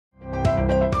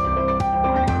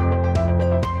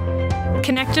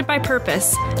connected by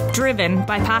purpose, driven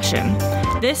by passion.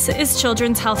 This is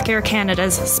Children's Healthcare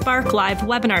Canada's Spark Live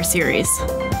webinar series.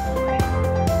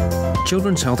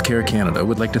 Children's Healthcare Canada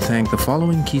would like to thank the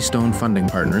following Keystone funding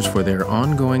partners for their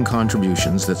ongoing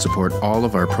contributions that support all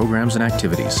of our programs and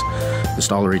activities: the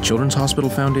Stollery Children's Hospital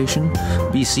Foundation,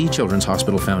 BC Children's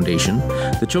Hospital Foundation,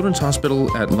 the Children's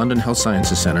Hospital at London Health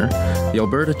Sciences Centre, the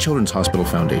Alberta Children's Hospital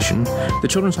Foundation, the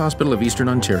Children's Hospital of Eastern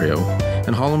Ontario,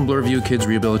 and Holland Bloorview Kids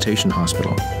Rehabilitation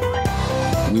Hospital.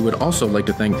 We would also like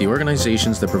to thank the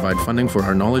organizations that provide funding for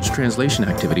our knowledge translation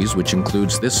activities, which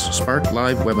includes this Spark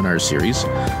Live webinar series,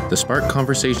 the Spark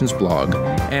Conversations blog,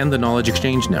 and the Knowledge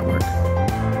Exchange Network.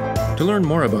 To learn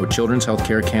more about Children's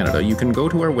Healthcare Canada, you can go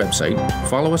to our website,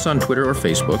 follow us on Twitter or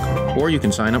Facebook, or you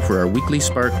can sign up for our weekly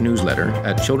Spark newsletter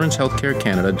at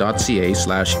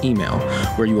childrenshealthcarecanada.ca/email,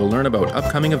 where you will learn about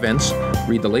upcoming events,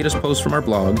 read the latest posts from our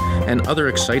blog, and other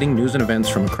exciting news and events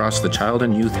from across the child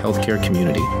and youth healthcare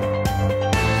community.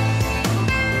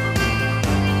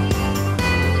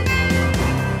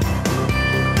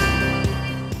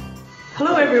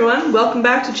 Hello everyone, welcome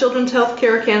back to Children's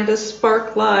Healthcare Canada's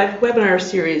Spark Live webinar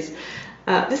series.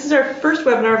 This is our first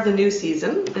webinar of the new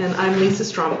season, and I'm Lisa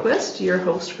Stromquist, your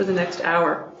host for the next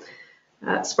hour.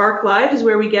 Spark Live is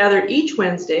where we gather each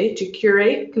Wednesday to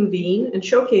curate, convene, and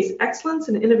showcase excellence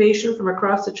and innovation from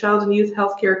across the child and youth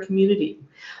healthcare community.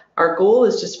 Our goal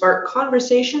is to spark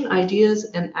conversation, ideas,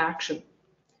 and action.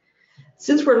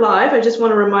 Since we're live, I just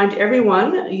want to remind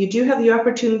everyone, you do have the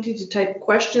opportunity to type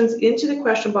questions into the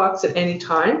question box at any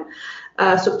time.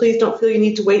 So please don't feel you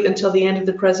need to wait until the end of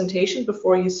the presentation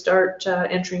before you start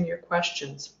entering your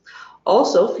questions.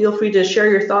 Also, feel free to share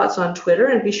your thoughts on Twitter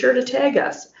and be sure to tag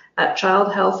us at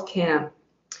Child Health Can.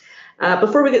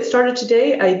 Before we get started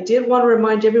today, I did want to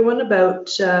remind everyone about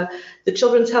the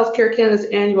Children's Healthcare Canada's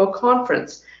annual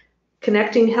conference,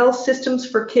 Connecting Health Systems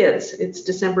for Kids. It's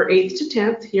December 8th to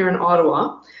 10th here in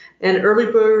Ottawa, and early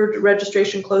bird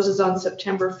registration closes on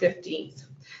September 15th.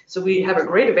 So we have a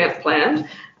great event planned.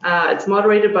 It's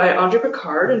moderated by Andre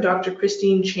Picard and Dr.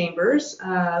 Christine Chambers.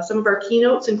 Some of our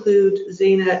keynotes include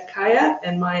Zaina Kayat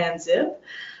and Mayan Ziv.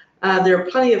 There are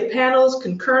plenty of panels,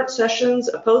 concurrent sessions,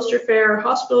 a poster fair,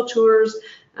 hospital tours,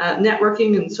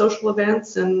 networking and social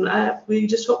events, and we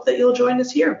just hope that you'll join us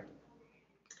here.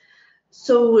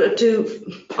 So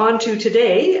on to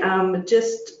today,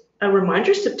 just a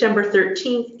reminder, September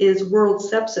 13th is World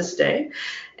Sepsis Day.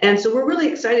 And so we're really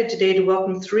excited today to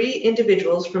welcome 3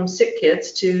 individuals from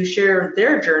SickKids to share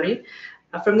their journey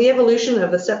from the evolution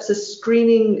of a sepsis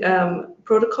screening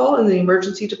protocol in the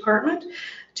emergency department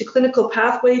to clinical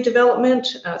pathway development,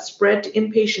 spread to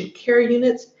inpatient care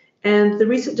units, and the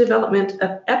recent development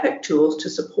of EPIC tools to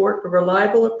support a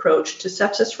reliable approach to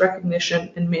sepsis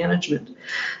recognition and management.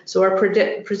 So our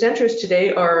presenters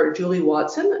today are Julie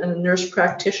Watson, a nurse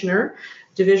practitioner,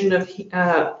 Division of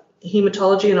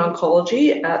Hematology and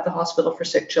Oncology at the Hospital for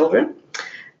Sick Children,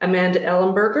 Amanda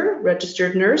Ellenberger,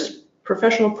 registered nurse,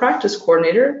 professional practice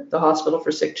coordinator, the Hospital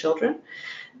for Sick Children,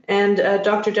 and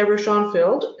Dr. Deborah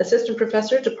Schoenfeld, Assistant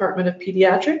Professor, Department of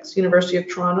Paediatrics, University of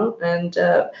Toronto, and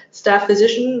Staff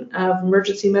Physician of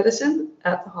Emergency Medicine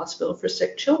at the Hospital for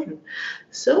Sick Children.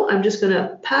 So I'm just going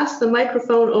to pass the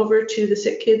microphone over to the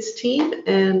SickKids team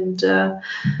and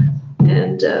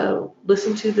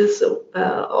listen to this.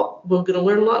 We're going to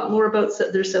learn a lot more about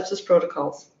their sepsis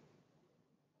protocols.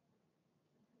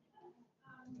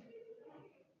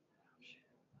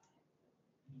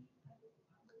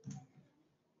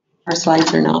 Our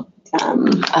slides are not, they're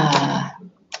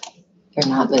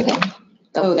not moving.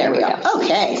 Oh, there we go.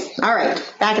 Okay. All right.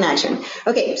 Back in action.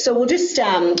 Okay. So we'll just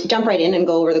jump right in and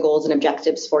go over the goals and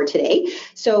objectives for today.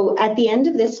 So at the end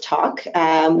of this talk,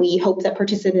 we hope that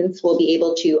participants will be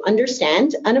able to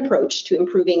understand an approach to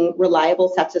improving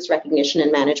reliable sepsis recognition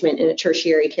and management in a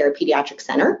tertiary care pediatric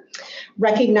center,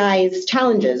 recognize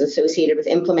challenges associated with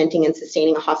implementing and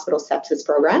sustaining a hospital sepsis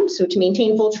program. So to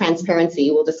maintain full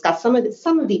transparency, we'll discuss some of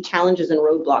the challenges and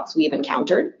roadblocks we've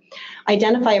encountered,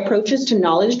 identify approaches to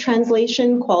knowledge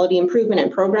translation, quality improvement,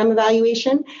 and program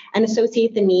evaluation, and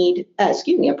appreciate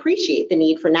the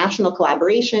need for national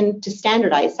collaboration to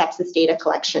standardize sepsis data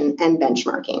collection and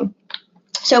benchmarking.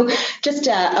 So just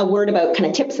a word about kind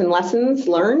of tips and lessons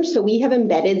learned. So we have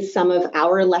embedded some of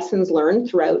our lessons learned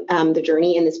throughout the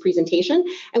journey in this presentation.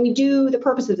 And the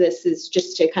purpose of this is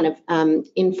just to kind of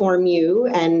inform you.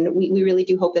 And we really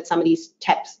do hope that some of these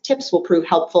tips will prove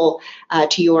helpful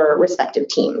to your respective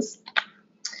teams.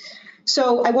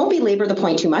 So I won't belabor the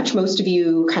point too much. Most of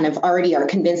you kind of already are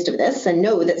convinced of this and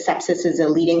know that sepsis is a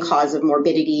leading cause of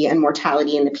morbidity and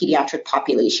mortality in the pediatric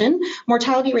population.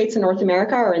 Mortality rates in North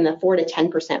America are in the 4 to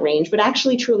 10% range, but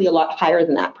actually truly a lot higher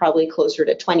than that, probably closer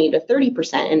to 20 to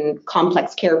 30% in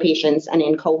complex care patients and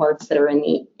in cohorts that are in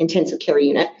the intensive care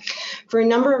unit. For a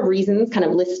number of reasons kind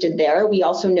of listed there, we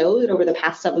also know that over the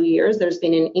past several years, there's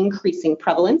been an increasing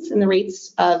prevalence in the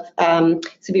rates of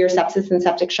severe sepsis and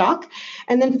septic shock.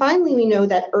 And then finally, we know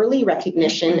that early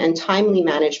recognition and timely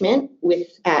management with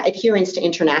adherence to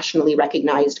internationally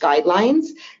recognized guidelines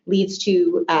leads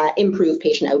to improved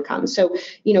patient outcomes. So,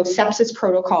 sepsis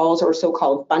protocols or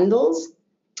so-called bundles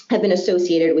have been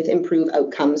associated with improved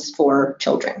outcomes for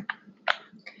children.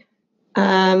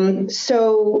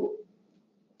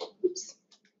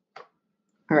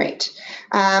 All right.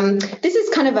 This is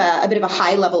kind of a bit of a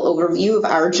high-level overview of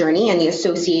our journey and the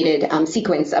associated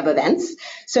sequence of events.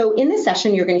 So in this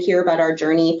session, you're going to hear about our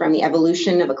journey from the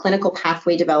evolution of a clinical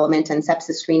pathway development and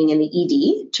sepsis screening in the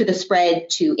ED to the spread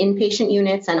to inpatient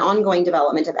units and ongoing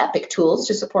development of EPIC tools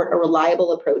to support a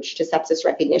reliable approach to sepsis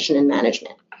recognition and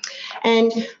management.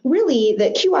 And really, the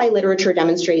QI literature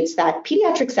demonstrates that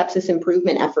pediatric sepsis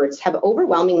improvement efforts have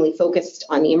overwhelmingly focused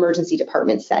on the emergency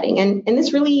department setting. And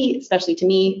this really, especially to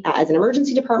me as an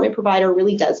emergency department provider,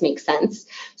 really does make sense.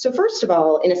 So first of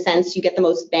all, in a sense, you get the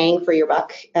most bang for your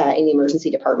buck in the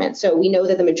emergency department. So we know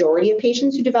that the majority of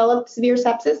patients who develop severe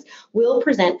sepsis will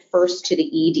present first to the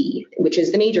ED, which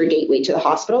is the major gateway to the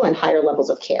hospital and higher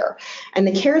levels of care. And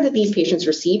the care that these patients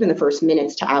receive in the first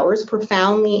minutes to hours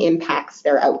profoundly impacts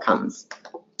their outcomes.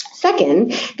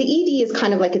 Second, the ED is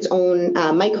kind of like its own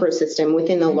microsystem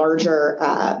within the larger,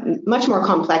 much more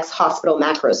complex hospital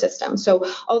macro system. So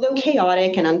although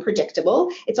chaotic and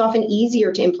unpredictable, it's often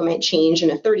easier to implement change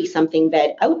in a 30-something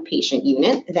bed outpatient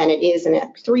unit than it is in a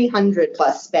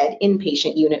 300-plus bed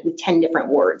inpatient unit with 10 different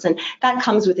wards. And that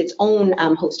comes with its own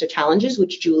host of challenges,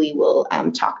 which Julie will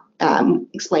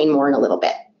explain more in a little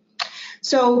bit.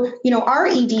 So, our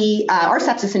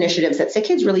sepsis initiatives at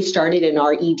SickKids really started in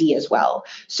our ED as well.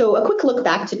 So a quick look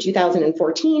back to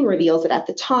 2014 reveals that at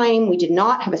the time, we did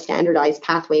not have a standardized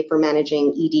pathway for managing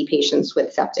ED patients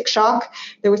with septic shock.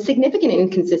 There was significant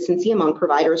inconsistency among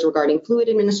providers regarding fluid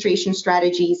administration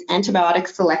strategies, antibiotic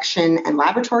selection, and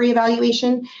laboratory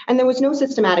evaluation. And there was no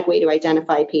systematic way to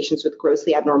identify patients with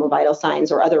grossly abnormal vital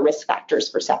signs or other risk factors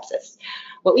for sepsis.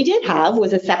 What we did have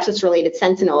was a sepsis-related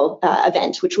sentinel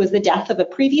event, which was the death of a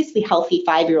previously healthy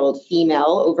 5-year-old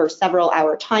female over a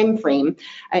several-hour time frame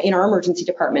in our emergency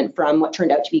department from what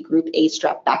turned out to be group A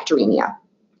strep bacteremia.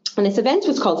 And this event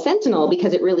was called sentinel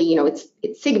because it really,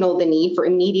 it signaled the need for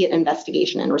immediate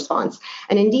investigation and response.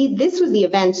 And indeed, this was the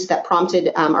event that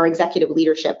prompted our executive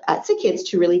leadership at SickKids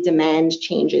to really demand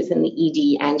changes in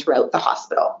the ED and throughout the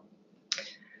hospital.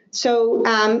 So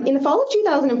in the fall of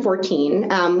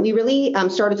 2014, we really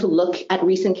started to look at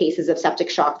recent cases of septic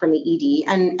shock from the ED,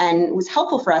 and it was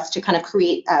helpful for us to kind of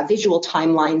create visual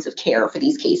timelines of care for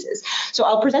these cases. So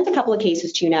I'll present a couple of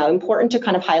cases to you now. Important to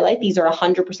kind of highlight, these are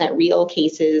 100% real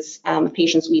cases of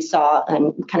patients we saw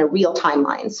and kind of real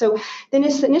timelines. So then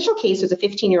this initial case was a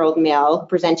 15-year-old male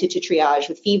presented to triage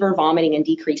with fever, vomiting, and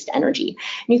decreased energy.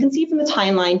 And you can see from the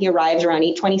timeline, he arrived around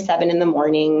 8:27 in the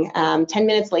morning. 10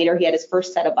 minutes later, he had his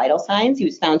first set of vital signs. He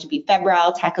was found to be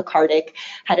febrile, tachycardic,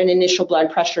 had an initial blood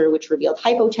pressure which revealed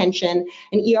hypotension.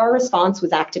 An ER response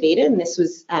was activated, and this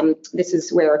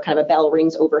is where kind of a bell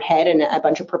rings overhead and a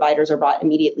bunch of providers are brought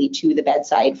immediately to the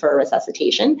bedside for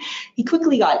resuscitation. He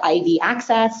quickly got IV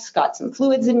access, got some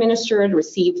fluids administered,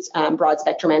 received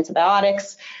broad-spectrum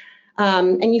antibiotics.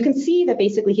 And you can see that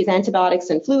basically his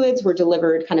antibiotics and fluids were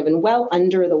delivered kind of in well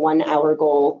under the 1-hour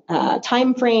goal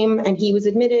time frame, and he was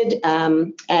admitted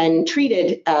and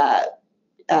treated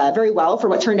very well for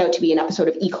what turned out to be an episode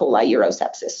of E. coli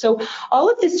urosepsis. So all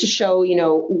of this to show,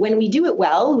 when we do it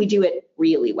well, we do it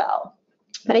really well.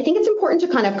 But I think it's important to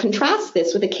kind of contrast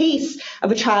this with a case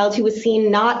of a child who was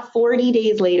seen not 40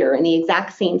 days later in the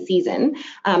exact same season.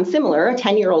 Similar, a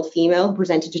 10-year-old female who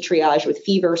presented to triage with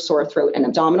fever, sore throat, and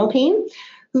abdominal pain,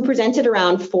 who presented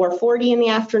around 4:40 in the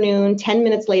afternoon. 10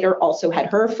 minutes later, also had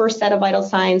her first set of vital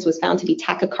signs, was found to be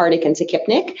tachycardic and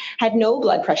tachypnic, had no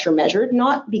blood pressure measured,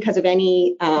 not because of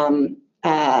any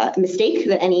mistake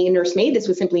that any nurse made. This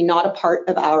was simply not a part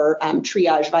of our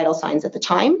triage vital signs at the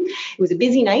time. It was a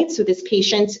busy night, so this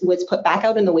patient was put back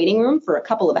out in the waiting room for a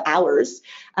couple of hours.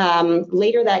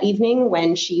 Later that evening,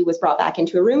 when she was brought back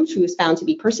into a room, she was found to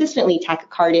be persistently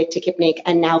tachycardic, tachypnic,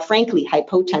 and now frankly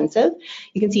hypotensive.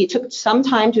 You can see it took some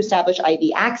time to establish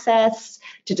IV access,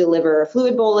 to deliver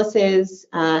fluid boluses,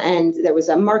 and there was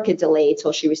a marked delay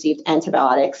till she received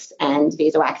antibiotics and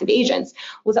vasoactive agents.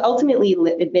 Was ultimately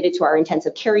admitted to our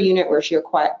intensive care unit, where she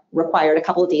required a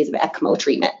couple of days of ECMO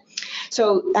treatment.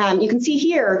 So you can see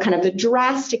here kind of the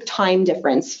drastic time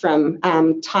difference from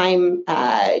from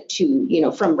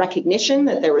recognition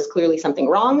that there was clearly something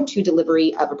wrong to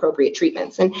delivery of appropriate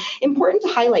treatments. And important to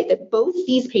highlight that both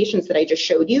these patients that I just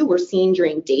showed you were seen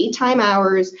during daytime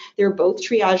hours. They were both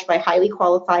triaged by highly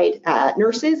qualified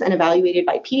nurses and evaluated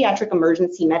by pediatric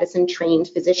emergency medicine trained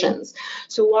physicians.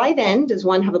 So why then does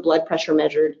one have a blood pressure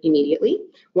measured immediately?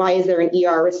 Why is there an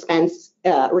ER response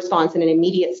and an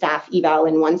immediate staff eval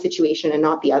in one situation and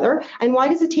not the other? And why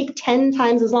does it take 10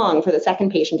 times as long for the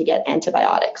second patient to get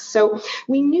antibiotics? So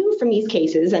we knew from these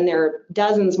cases, and there are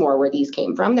dozens more where these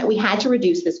came from, that we had to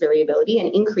reduce this variability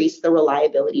and increase the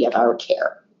reliability of our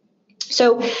care.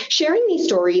 So sharing these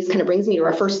stories kind of brings me to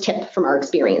our first tip from our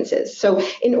experiences. So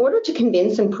in order to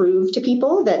convince and prove to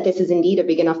people that this is indeed a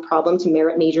big enough problem to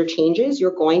merit major changes,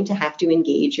 you're going to have to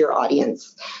engage your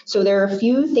audience. So there are a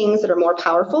few things that are more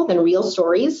powerful than real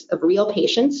stories of real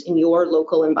patients in your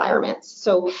local environments.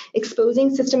 So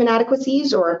exposing system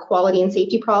inadequacies or quality and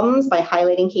safety problems by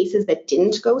highlighting cases that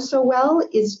didn't go so well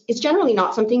is generally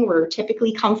not something we're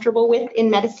typically comfortable with in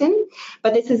medicine,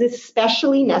 but this is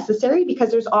especially necessary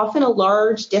because there's often a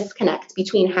large disconnect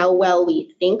between how well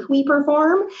we think we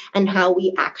perform and how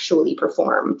we actually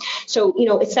perform. So,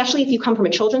 especially if you come from a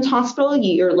children's hospital,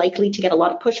 you're likely to get a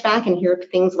lot of pushback and hear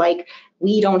things like,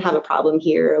 we don't have a problem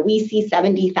here. We see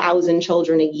 70,000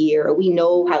 children a year. We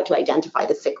know how to identify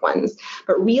the sick ones.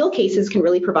 But real cases can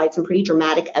really provide some pretty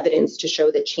dramatic evidence to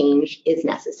show that change is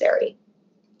necessary.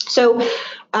 So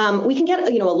we can get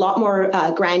a lot more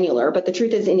granular, but the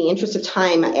truth is, in the interest of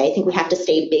time, I think we have to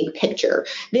stay big picture.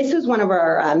 This is one of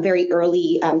our very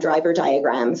early driver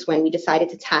diagrams when we decided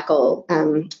to tackle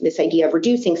this idea of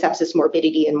reducing sepsis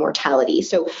morbidity and mortality.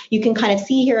 So you can kind of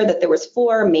see here that there was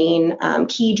 4 main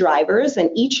key drivers, and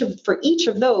for each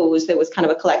of those, there was kind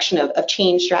of a collection of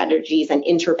change strategies and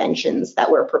interventions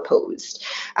that were proposed.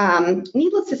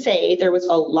 Needless to say, there was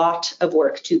a lot of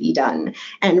work to be done,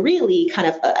 and really kind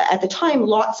of at the time,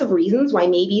 lots of reasons why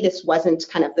maybe this wasn't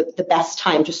kind of the best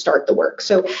time to start the work.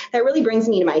 So that really brings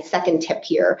me to my second tip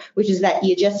here, which is that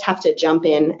you just have to jump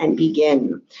in and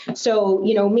begin. So,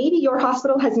 maybe your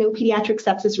hospital has no pediatric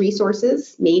sepsis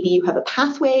resources. Maybe you have a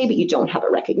pathway, but you don't have a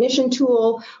recognition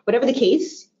tool. Whatever the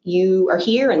case, you are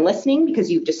here and listening because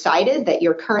you've decided that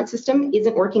your current system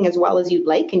isn't working as well as you'd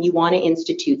like, and you want to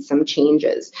institute some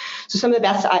changes. So some of the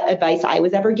best advice I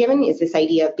was ever given is this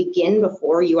idea of begin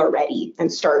before you are ready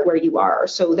and start where you are.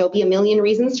 So there'll be a million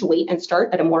reasons to wait and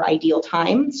start at a more ideal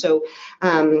time. So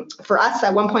for us,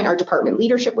 at one point, our department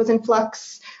leadership was in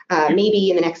flux.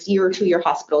 Maybe in the next year or 2, your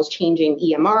hospital is changing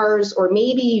EMRs, or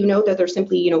maybe that there's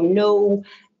simply no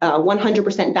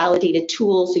 100% validated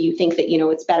tool, so you think that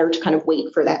it's better to kind of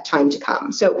wait for that time to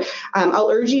come. So I'll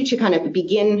urge you to kind of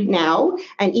begin now,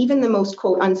 and even the most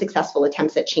quote unsuccessful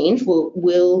attempts at change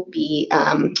will be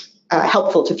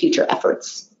helpful to future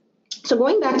efforts. So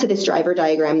going back to this driver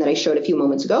diagram that I showed a few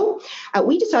moments ago,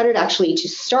 we decided actually to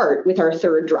start with our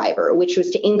third driver, which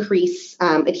was to increase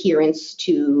adherence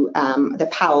to the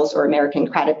PALS, or American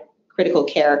College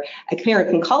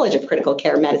of Critical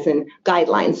Care Medicine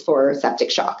guidelines for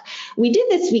septic shock. We did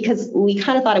this because we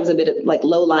kind of thought it was a bit of like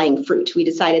low-lying fruit. We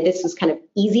decided this was kind of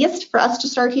easiest for us to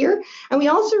start here. And we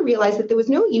also realized that there was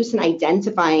no use in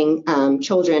identifying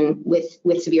children with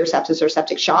severe sepsis or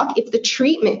septic shock if the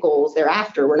treatment goals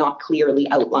thereafter were not clearly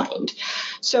outlined.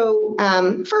 So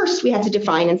first, we had to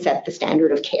define and set the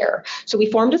standard of care. So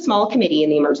we formed a small committee in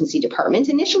the emergency department.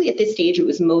 Initially, at this stage, it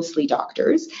was mostly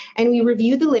doctors, and we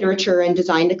reviewed the literature and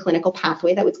designed a clinical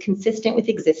pathway that was consistent with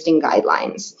existing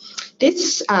guidelines.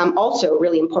 This also,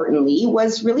 really importantly,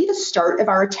 was really the start of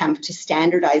our attempt to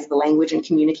standardize the language and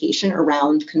communication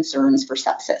around concerns for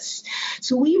sepsis.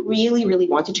 So we really, really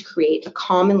wanted to create a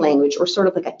common language, or sort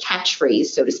of like a catchphrase,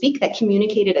 so to speak, that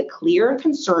communicated a clear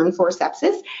concern for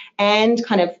sepsis and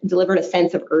kind of delivered a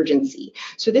sense of urgency.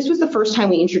 So this was the first time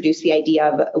we introduced the idea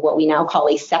of what we now call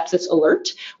a sepsis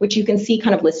alert, which you can see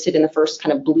kind of listed in the first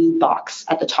kind of blue box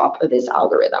at the top of this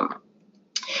algorithm.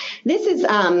 This is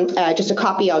just a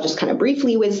copy I'll just kind of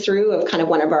briefly whiz through of kind of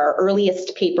one of our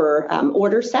earliest paper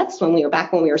order sets when we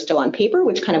were still on paper,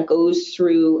 which kind of goes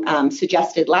through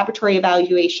suggested laboratory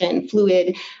evaluation,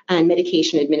 fluid, and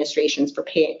medication administrations for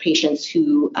patients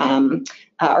who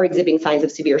are exhibiting signs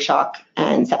of severe shock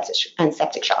and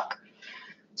septic shock.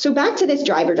 So back to this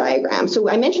driver diagram. So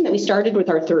I mentioned that we started with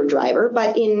our third driver,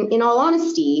 but in all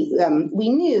honesty, we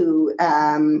knew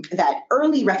that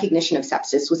early recognition of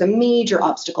sepsis was a major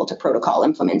obstacle to protocol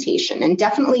implementation, and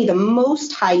definitely the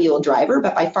most high yield driver,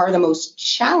 but by far the most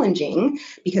challenging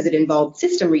because it involved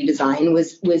system redesign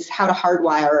was how to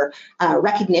hardwire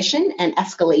recognition and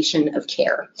escalation of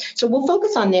care. So we'll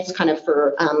focus on this kind of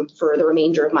for the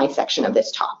remainder of my section of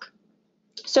this talk.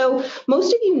 So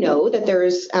most of you know that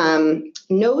there's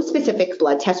no specific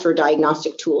blood test or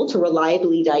diagnostic tool to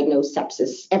reliably diagnose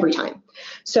sepsis every time.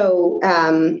 So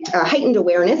heightened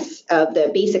awareness of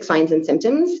the basic signs and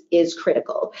symptoms is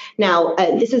critical. Now,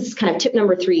 this is kind of tip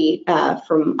number 3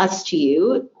 from us to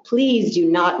you. Please do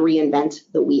not reinvent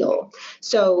the wheel.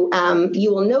 So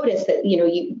you will notice that,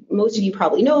 most of you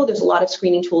probably know there's a lot of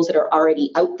screening tools that are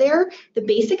already out there. The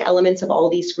basic elements of all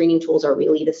these screening tools are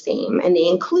really the same, and they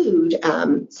include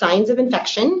signs of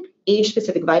infection,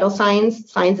 age-specific vital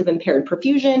signs, signs of impaired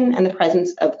perfusion, and the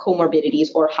presence of comorbidities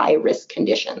or high-risk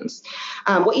conditions.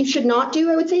 What you should not do,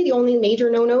 I would say, the only major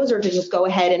no-nos are to just go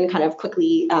ahead and kind of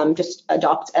quickly just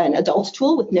adopt an adult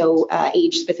tool with no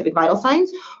age-specific vital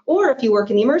signs. Or if you work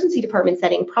in the emergency department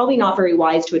setting, probably not very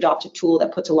wise to adopt a tool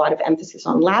that puts a lot of emphasis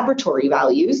on laboratory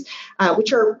values,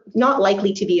 which are not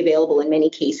likely to be available in many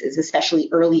cases, especially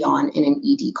early on in an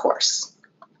ED course.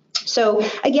 So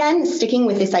again, sticking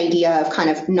with this idea of kind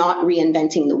of not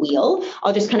reinventing the wheel,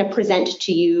 I'll just kind of present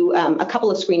to you a couple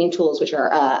of screening tools which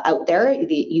are out there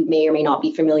you may or may not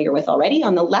be familiar with already.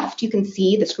 On the left, you can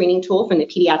see the screening tool from the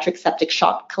Pediatric Septic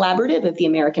Shock Collaborative of the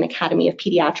American Academy of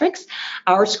Pediatrics.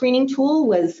 Our screening tool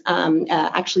was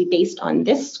actually based on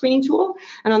this screening tool.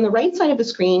 And on the right side of the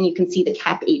screen, you can see the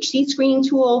CAP-HC screening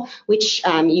tool, which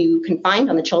you can find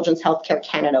on the Children's Healthcare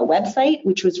Canada website,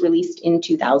 which was released in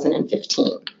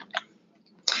 2015.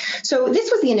 So this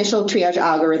was the initial triage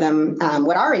algorithm,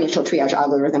 what our initial triage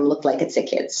algorithm looked like at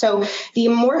SickKids. So the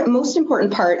most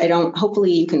important part,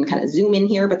 hopefully you can kind of zoom in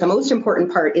here, but the most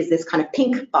important part is this kind of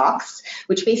pink box,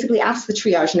 which basically asks the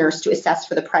triage nurse to assess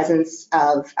for the presence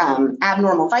of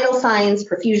abnormal vital signs,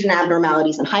 perfusion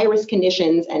abnormalities, and high-risk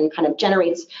conditions, and kind of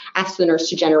asks the nurse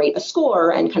to generate a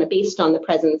score, and kind of based on that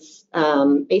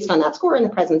score and the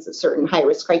presence of certain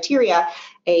high-risk criteria,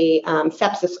 a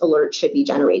sepsis alert should be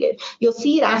generated. You'll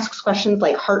see it asks questions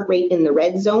like heart rate in the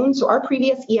red zone. So our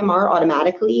previous EMR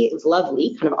it was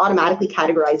lovely, kind of automatically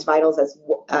categorized vitals as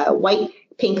white,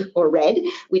 pink, or red,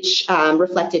 which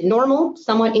reflected normal,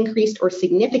 somewhat increased, or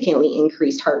significantly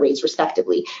increased heart rates,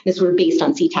 respectively. This were based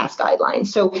on CTAS guidelines.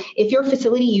 So if your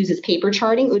facility uses paper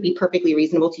charting, it would be perfectly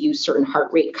reasonable to use certain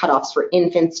heart rate cutoffs for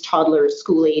infants, toddlers,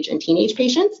 school age, and teenage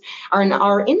patients.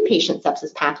 Our inpatient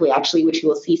sepsis pathway, actually, which you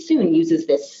will see soon, uses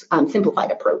this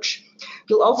simplified approach.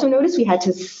 You'll also notice we had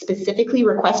to specifically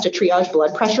request a triage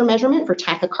blood pressure measurement for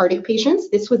tachycardic patients.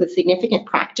 This was a significant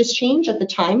practice change at the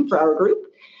time for our group.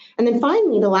 And then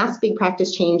finally, the last big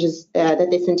practice change that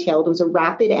this entailed was a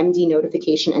rapid MD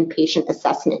notification and patient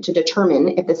assessment to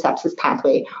determine if the sepsis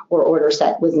pathway or order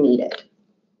set was needed.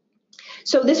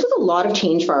 So this was a lot of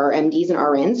change for our MDs and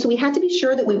RNs, so we had to be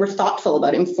sure that we were thoughtful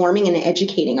about informing and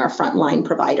educating our frontline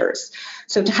providers.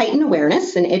 So to heighten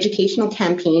awareness, an educational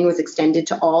campaign was extended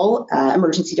to all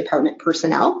emergency department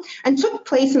personnel and took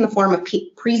place in the form of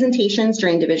presentations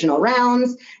during divisional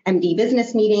rounds, MD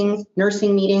business meetings,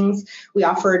 nursing meetings. We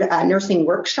offered nursing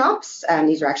workshops.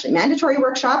 These are actually mandatory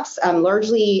workshops,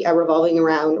 largely revolving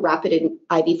around rapid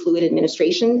IV fluid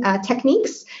administration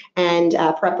techniques and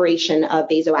preparation of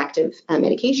vasoactive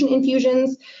medication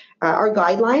infusions. Our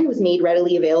guideline was made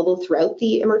readily available throughout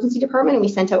the emergency department, and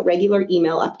we sent out regular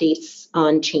email updates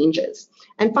on changes.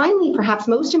 And finally, perhaps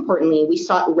most importantly, we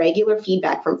sought regular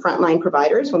feedback from frontline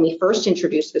providers when we first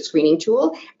introduced the screening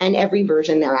tool and every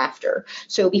version thereafter.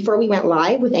 So before we went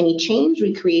live with any change,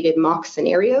 we created mock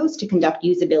scenarios to conduct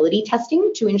usability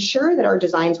testing to ensure that our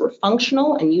designs were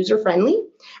functional and user-friendly.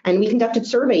 And we conducted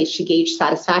surveys to gauge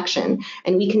satisfaction.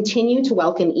 And we continue to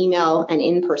welcome email and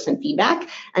in-person feedback.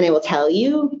 And I will tell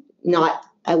you, not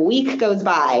a week goes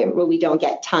by where we don't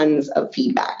get tons of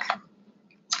feedback.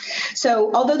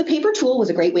 So although the paper tool was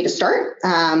a great way to start,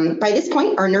 by this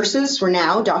point, our nurses were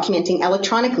now documenting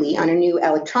electronically on a new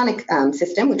electronic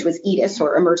system, which was EDIS,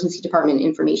 or Emergency Department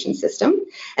Information System.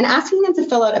 And asking them to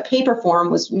fill out a paper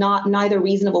form was neither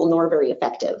reasonable nor very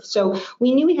effective. So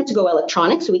we knew we had to go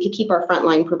electronic so we could keep our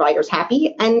frontline providers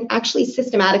happy and actually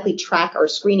systematically track our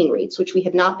screening rates, which we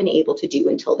had not been able to do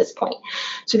until this point.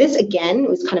 So this, again,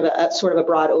 was kind of a sort of a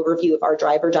broad overview of our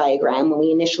driver diagram when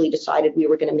we initially decided we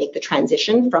were going to make the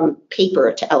transition from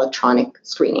paper to electronic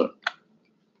screening.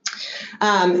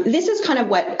 This is kind of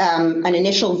what an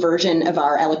initial version of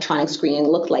our electronic screening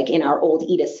looked like in our old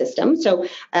EDIS system. So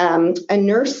a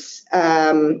nurse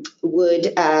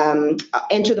would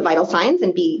enter the vital signs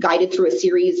and be guided through a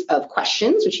series of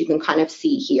questions, which you can kind of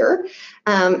see here.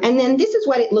 And then this is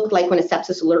what it looked like when a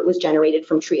sepsis alert was generated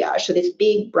from triage. So this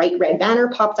big bright red banner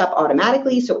popped up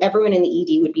automatically, so everyone in the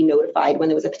ED would be notified when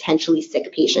there was a potentially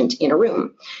sick patient in a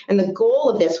room. And the goal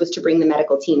of this was to bring the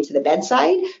medical team to the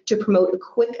bedside to promote a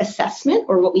quick assessment,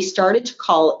 or what we started to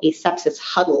call a sepsis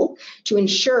huddle, to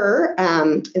ensure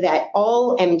that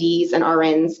all MDs and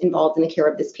RNs involved in the care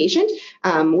of this patient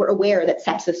were aware that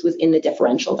sepsis was in the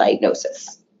differential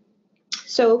diagnosis.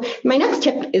 So my next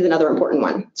tip is another important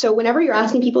one. So whenever you're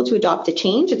asking people to adopt a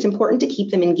change, it's important to keep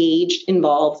them engaged,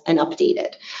 involved, and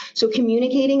updated. So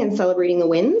communicating and celebrating the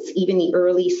wins, even the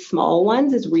early small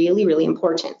ones, is really, really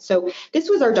important. So this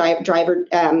was our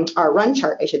our run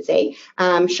chart, I should say,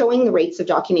 showing the rates of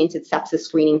documented sepsis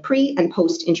screening pre and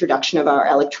post introduction of our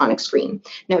electronic screen.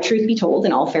 Now, truth be told,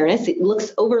 in all fairness, it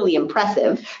looks overly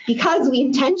impressive because we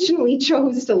intentionally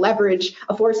chose to leverage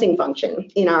a forcing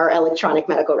function in our electronic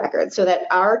medical record so that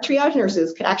our triage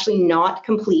nurses could actually not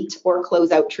complete or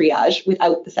close out triage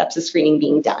without the sepsis screening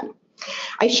being done.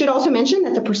 I should also mention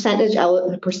that the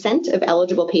percent of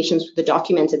eligible patients with the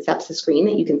documented sepsis screen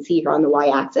that you can see here on the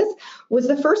y-axis was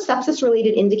the first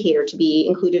sepsis-related indicator to be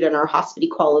included in our hospital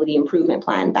quality improvement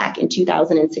plan back in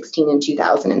 2016 and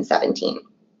 2017.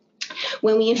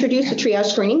 When we introduced the triage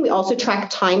screening, we also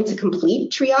tracked time to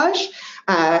complete triage.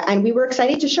 And we were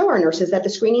excited to show our nurses that the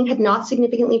screening had not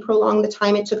significantly prolonged the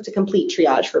time it took to complete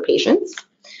triage for patients.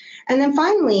 And then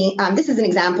finally, this is an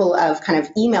example of kind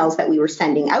of emails that we were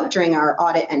sending out during our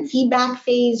audit and feedback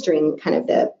phase, during kind of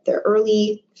the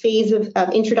early phase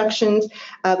of introductions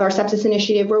of our sepsis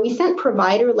initiative, where we sent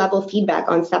provider level feedback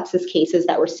on sepsis cases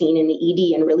that were seen in the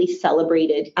ED and really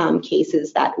celebrated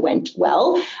cases that went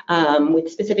well, with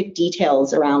specific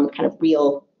details around kind of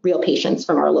real patients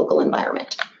from our local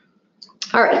environment.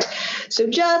 All right, so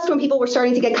just when people were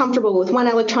starting to get comfortable with one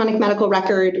electronic medical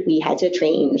record, we had to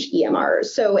change EMRs.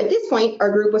 So at this point, our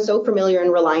group was so familiar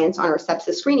and reliant on our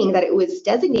sepsis screening that it was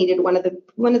designated one of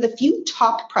the few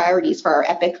top priorities for our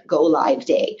Epic Go Live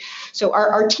Day. So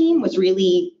our team was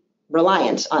really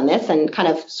reliant on this and kind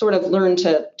of sort of learned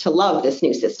to love this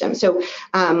new system. So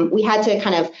we had to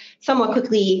kind of somewhat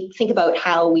quickly think about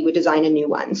how we would design a new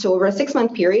one. So over a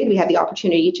 6-month period, we had the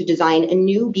opportunity to design a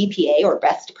new BPA, or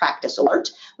best practice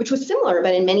alert, which was similar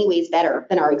but in many ways better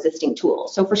than our existing tool.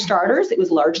 So for starters, it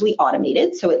was largely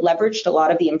automated. So it leveraged a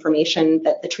lot of the information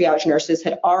that the triage nurses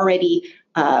had already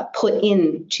put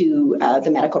into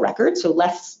the medical record, so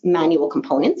less manual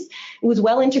components. It was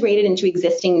well integrated into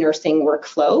existing nursing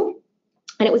workflow,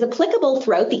 and it was applicable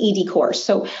throughout the ED course.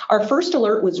 So our first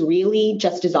alert was really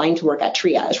just designed to work at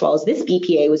triage, whereas this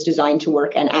BPA was designed to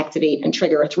work and activate and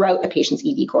trigger throughout a patient's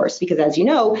ED course, because as you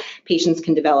know, patients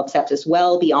can develop sepsis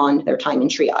well beyond their time in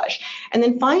triage. And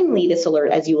then finally, this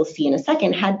alert, as you will see in a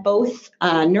second, had both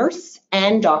nurse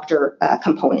and doctor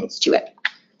components to it.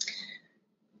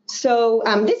 So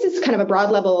this is kind of a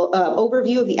broad level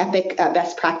overview of the Epic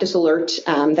Best Practice Alert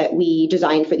that we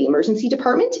designed for the emergency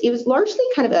department. It was largely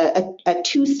kind of a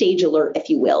two-stage alert, if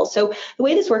you will. So the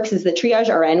way this works is the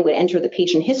triage RN would enter the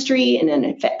patient history and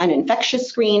an infectious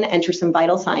screen, enter some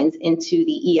vital signs into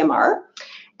the EMR.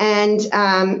 And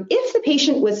if the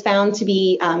patient was found to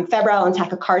be febrile and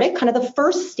tachycardic, kind of the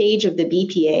first stage of the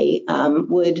BPA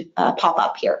would pop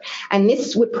up here. And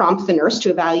this would prompt the nurse to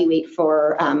evaluate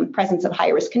for presence of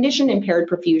high-risk condition, impaired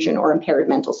perfusion, or impaired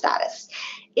mental status.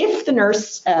 If the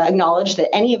nurse acknowledged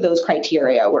that any of those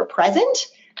criteria were present,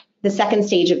 the second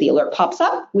stage of the alert pops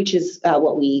up, which is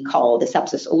what we call the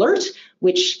sepsis alert,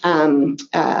 which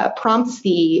prompts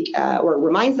or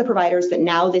reminds the providers that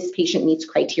now this patient meets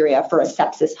criteria for a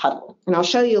sepsis huddle. And I'll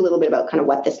show you a little bit about kind of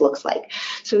what this looks like.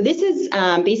 So this is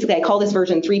basically, I call this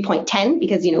version 3.10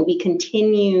 because, you know, we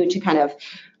continue to kind of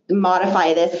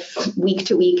modify this week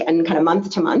to week and kind of month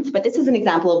to month, but this is an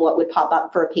example of what would pop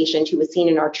up for a patient who was seen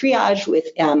in our triage with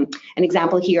an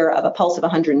example here of a pulse of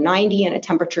 190 and a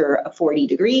temperature of 40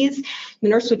 degrees. The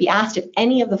nurse would be asked if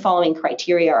any of the following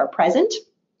criteria are present.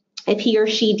 If he or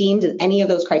she deemed that any of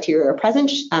those criteria are present,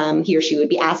 he or she would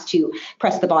be asked to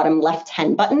press the bottom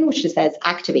left-hand button, which just says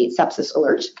Activate Sepsis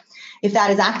Alert. If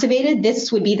that is activated,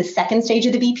 this would be the second stage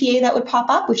of the BPA that would pop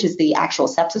up, which is the actual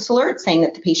sepsis alert, saying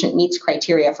that the patient meets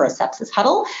criteria for a sepsis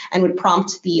huddle, and would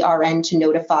prompt the RN to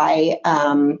notify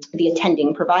the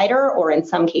attending provider, or in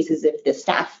some cases, if the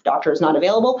staff doctor is not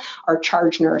available, our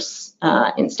charge nurse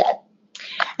instead.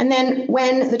 And then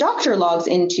when the doctor logs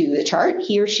into the chart,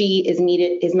 he or she is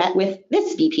met with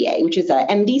this BPA, which is a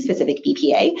MD-specific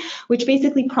BPA, which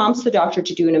basically prompts the doctor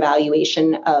to do an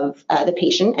evaluation of the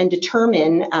patient and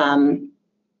determine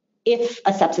if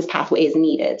a sepsis pathway is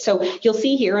needed. So you'll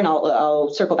see here, and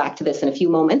I'll circle back to this in a few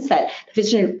moments, that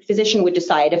the physician would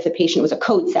decide if the patient was a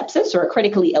code sepsis or a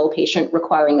critically ill patient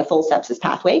requiring a full sepsis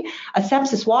pathway, a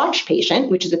sepsis watch patient,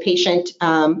 which is a patient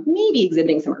maybe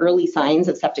exhibiting some early signs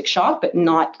of septic shock, but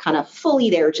not kind of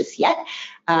fully there just yet.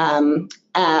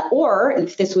 Or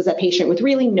if this was a patient with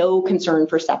really no concern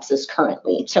for sepsis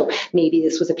currently. So maybe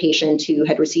this was a patient who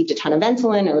had received a ton of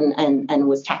Ventolin and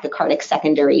was tachycardic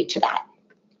secondary to that.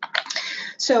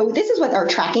 So this is what our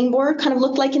tracking board kind of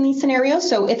looked like in these scenarios.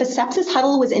 So if a sepsis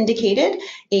huddle was indicated,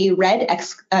 a red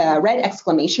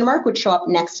exclamation mark would show up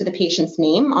next to the patient's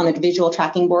name on the visual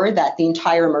tracking board that the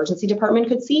entire emergency department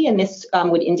could see, and this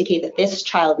would indicate that this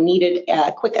child needed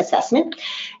a quick assessment.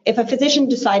 If a physician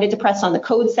decided to press on the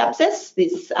code sepsis,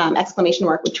 this exclamation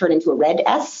mark would turn into a red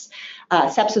S.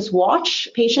 Sepsis watch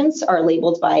patients are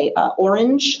labeled by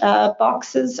orange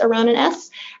boxes around an S.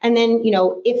 And then,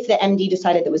 if the MD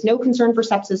decided there was no concern for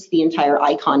sepsis, the entire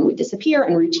icon would disappear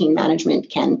and routine management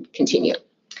can continue.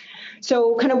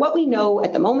 So kind of what we know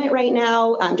at the moment right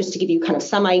now, just to give you kind of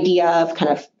some idea of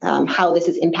kind of how this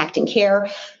is impacting care.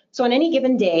 So on any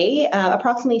given day,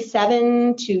 approximately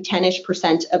 7 to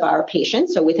 10-ish% of our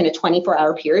patients, so within a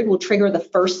 24-hour period, will trigger the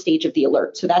first stage of the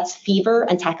alert. So that's fever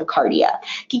and tachycardia.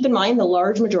 Keep in mind, the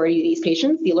large majority of these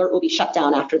patients, the alert will be shut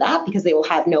down after that because they will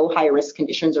have no high-risk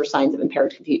conditions or signs of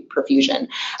impaired perfusion.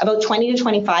 About 20 to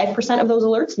 25% of those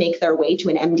alerts make their way to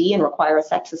an MD and require a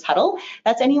sepsis huddle.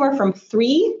 That's anywhere from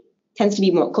 3, tends to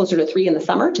be closer to 3 in the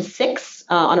summer, to 6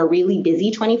 on a really busy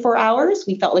 24 hours.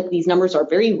 We felt like these numbers are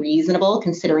very reasonable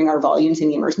considering our volumes in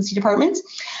the emergency departments.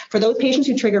 For those patients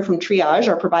who trigger from triage,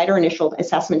 our provider initial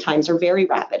assessment times are very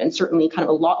rapid and certainly kind of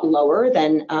a lot lower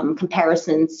than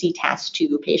comparison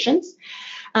CTAS-2 patients.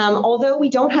 Although we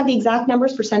don't have the exact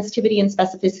numbers for sensitivity and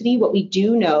specificity, what we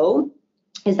do know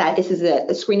is that this is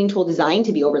a screening tool designed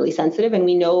to be overly sensitive, and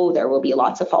we know there will be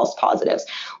lots of false positives.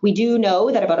 We do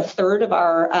know that about a third of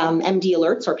our MD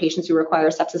alerts, or patients who require a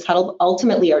sepsis huddle,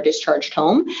 ultimately are discharged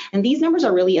home. And these numbers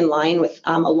are really in line with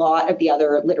a lot of the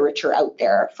other literature out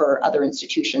there for other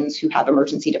institutions who have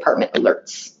emergency department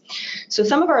alerts. So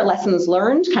some of our lessons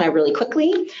learned kind of really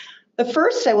quickly. The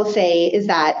first I will say is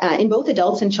that in both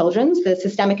adults and children, the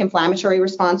systemic inflammatory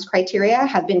response criteria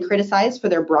have been criticized for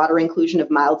their broader inclusion of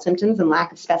mild symptoms and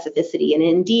lack of specificity. And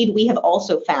indeed, we have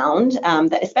also found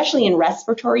that especially in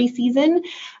respiratory season,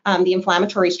 the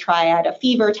inflammatories triad of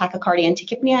fever, tachycardia, and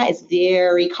tachypnea is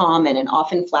very common and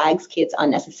often flags kids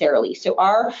unnecessarily. So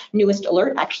our newest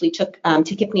alert actually took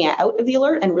tachypnea out of the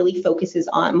alert and really focuses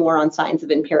more on signs of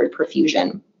impaired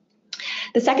perfusion.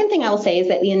 The second thing I will say is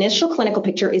that the initial clinical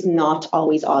picture is not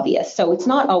always obvious. So it's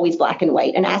not always black and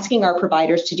white. And asking our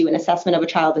providers to do an assessment of a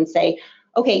child and say,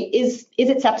 okay, is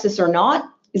it sepsis or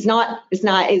not, is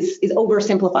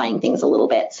oversimplifying things a little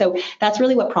bit. So that's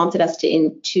really what prompted us to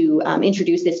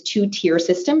introduce this 2-tier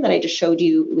system that I just showed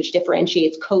you, which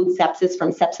differentiates code sepsis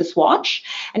from sepsis watch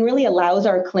and really allows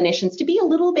our clinicians to be a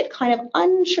little bit kind of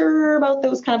unsure about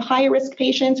those kind of high risk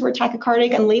patients who are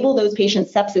tachycardic and label those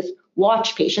patients sepsis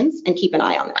watch patients and keep an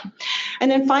eye on them.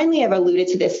 And then finally, I've alluded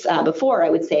to this before, I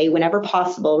would say, whenever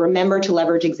possible, remember to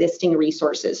leverage existing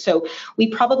resources. So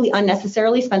we probably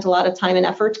unnecessarily spent a lot of time and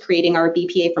effort creating our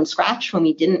BPA from scratch when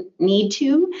we didn't need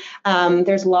to.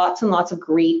 There's lots and lots of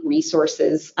great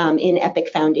resources in Epic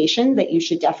Foundation that you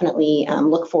should definitely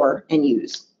look for and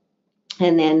use.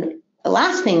 And then the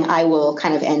last thing I will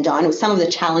kind of end on was some of the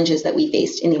challenges that we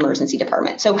faced in the emergency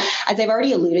department. So as I've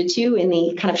already alluded to, in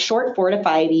the kind of short 4 to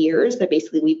 5 years that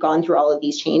basically we've gone through all of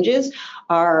these changes,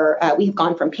 we've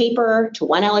gone from paper to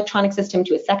one electronic system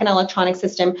to a second electronic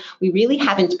system. We really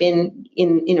haven't been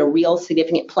in a real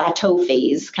significant plateau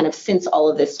phase kind of since all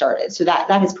of this started. So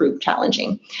that has proved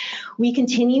challenging. We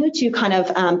continue to kind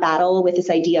of battle with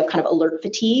this idea of kind of alert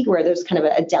fatigue, where there's kind of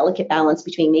a delicate balance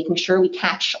between making sure we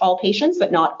catch all patients,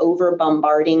 but not over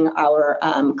bombarding our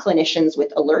clinicians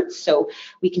with alerts. So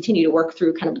we continue to work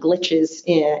through kind of glitches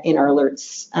in our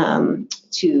alerts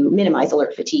to minimize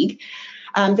alert fatigue.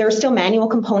 There are still manual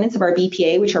components of our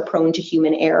BPA which are prone to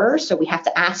human error, so we have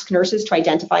to ask nurses to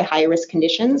identify high-risk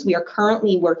conditions. We are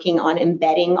currently working on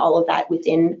embedding all of that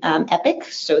within Epic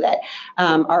so that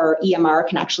our EMR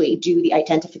can actually do the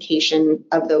identification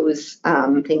of those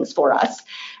things for us.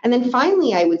 And then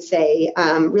finally, I would say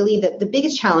really the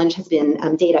biggest challenge has been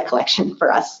data collection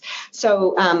for us.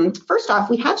 So first off,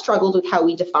 we have struggled with how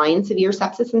we define severe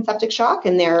sepsis and septic shock,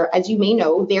 and there are, as you may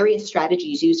know, various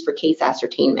strategies used for case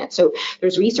ascertainment. So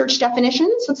there's research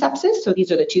definitions of sepsis, so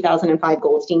these are the 2005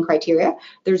 Goldstein criteria.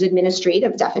 There's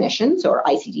administrative definitions, or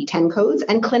ICD-10 codes,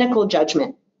 and clinical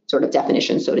judgment sort of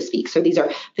definitions, so to speak. So these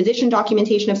are physician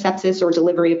documentation of sepsis or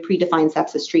delivery of predefined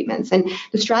sepsis treatments. And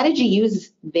the strategy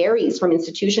used varies from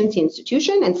institution to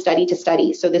institution and study to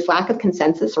study. So this lack of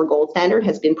consensus or gold standard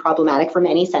has been problematic for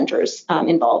many centers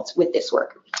involved with this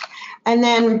work. And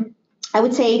then I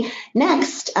would say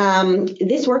next,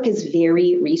 this work is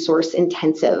very resource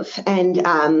intensive,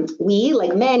 and we,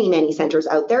 like many centers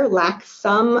out there, lack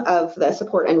some of the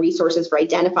support and resources for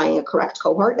identifying a correct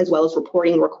cohort, as well as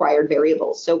reporting required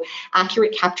variables. So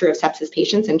accurate capture of sepsis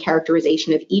patients and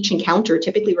characterization of each encounter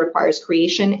typically requires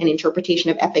creation and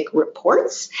interpretation of EPIC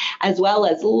reports, as well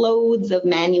as loads of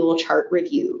manual chart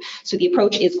review. So the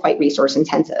approach is quite resource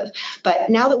intensive. But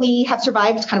now that we have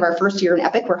survived kind of our first year in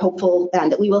EPIC, we're hopeful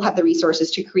that we will have the resources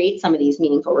to create some of these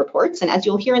meaningful reports. And as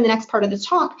you'll hear in the next part of this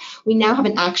talk, we now have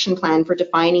an action plan for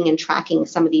defining and tracking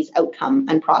some of these outcome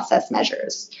and process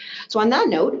measures. So on that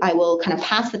note, I will kind of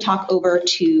pass the talk over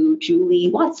to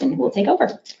Julie Watson, who will take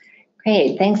over.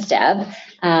 Great, thanks, Deb.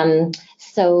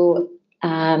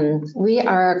 We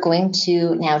are going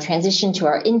to now transition to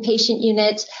our inpatient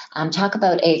unit, talk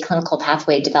about a clinical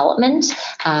pathway development,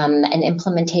 and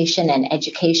implementation and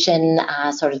education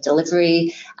sort of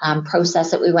delivery process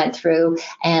that we went through.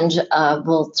 And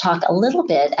we'll talk a little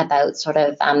bit about sort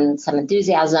of some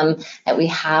enthusiasm that we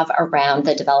have around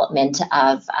the development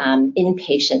of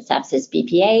inpatient sepsis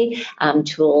BPA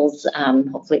tools,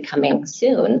 hopefully coming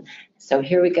soon. So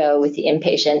here we go with the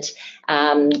inpatient.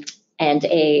 And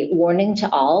a warning to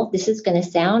all, this is going to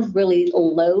sound really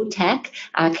low tech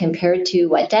compared to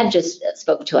what Deb just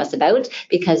spoke to us about,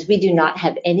 because we do not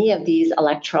have any of these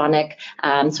electronic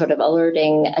sort of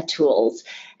alerting tools.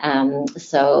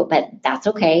 But that's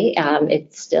okay.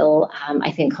 It's still,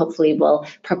 I think, hopefully will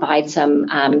provide some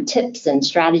tips and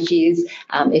strategies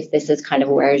if this is kind of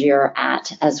where you're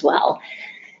at as well.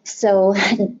 So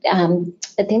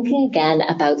thinking again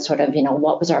about sort of,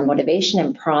 what was our motivation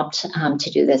and prompt to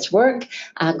do this work,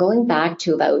 going back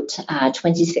to about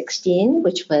 2016,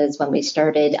 which was when we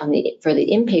started for the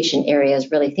inpatient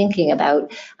areas, really thinking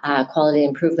about quality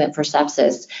improvement for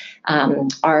sepsis.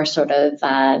 Our sort of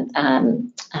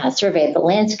survey of the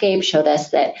landscape showed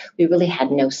us that we really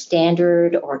had no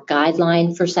standard or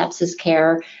guideline for sepsis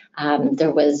care.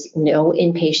 There was no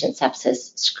inpatient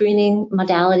sepsis screening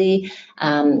modality.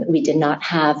 We did not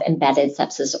have embedded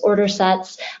sepsis order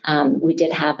sets. We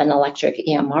did have an electric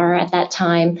EMR at that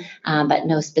time, but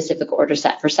no specific order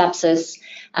set for sepsis.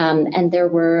 And there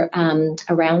were,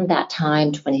 around that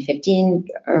time, 2015,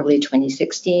 early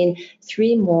 2016,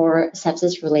 3 more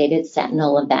sepsis-related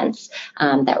sentinel events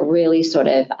that really sort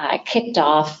of kicked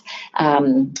off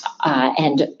our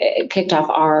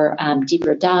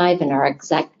deeper dive and our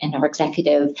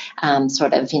executive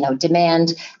sort of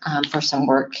demand for some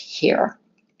work here.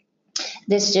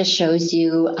 This just shows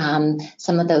you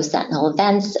some of those sentinel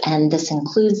events, and this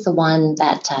includes the one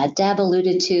that Deb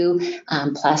alluded to,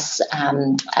 plus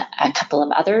a couple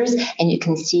of others. And you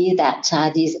can see that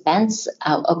these events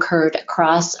occurred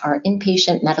across our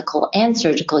inpatient medical and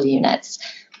surgical units.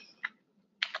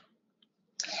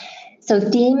 So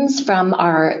themes from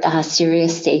our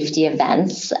serious safety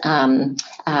events,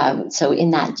 so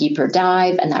in that deeper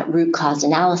dive and that root cause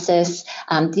analysis,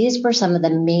 these were some of the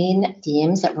main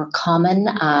themes that were common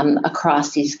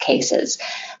across these cases.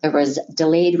 There was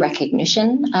delayed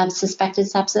recognition of suspected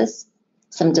sepsis,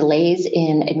 some delays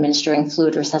in administering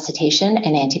fluid resuscitation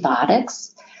and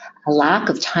antibiotics, a lack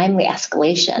of timely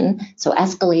escalation, so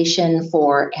escalation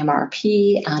for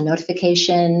MRP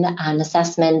notification and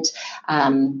assessment,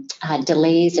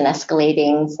 delays in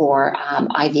escalating for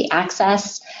IV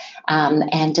access,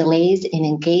 and delays in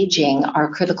engaging our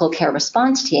critical care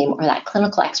response team or that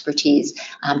clinical expertise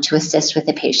to assist with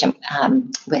the patient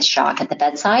with shock at the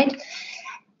bedside.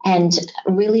 And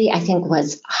really, I think,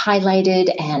 was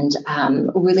highlighted and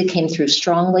really came through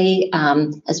strongly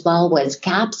as well was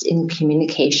gaps in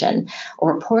communication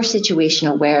or poor situation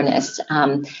awareness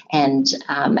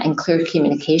and clear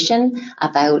communication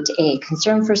about a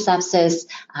concern for sepsis,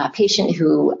 a patient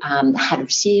who had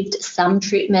received some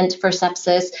treatment for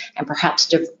sepsis and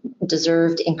perhaps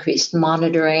deserved increased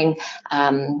monitoring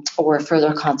or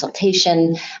further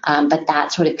consultation, but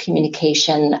that sort of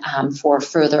communication for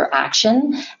further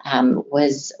action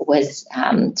was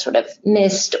sort of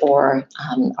missed or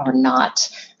not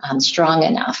strong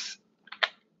enough.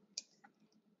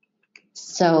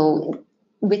 So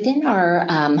within our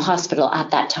hospital at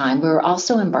that time, we were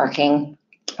also embarking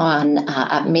on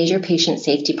a major patient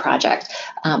safety project.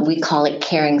 We call it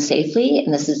Caring Safely,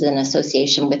 and this is in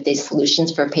association with the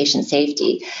Solutions for Patient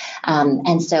Safety.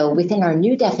 And so within our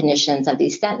new definitions of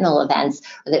these sentinel events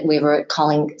that we were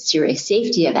calling serious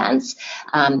safety events,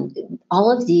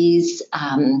 all of these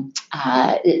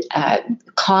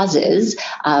causes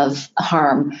of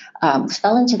harm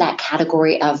fell into that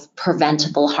category of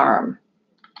preventable harm.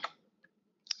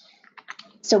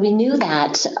 So we knew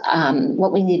that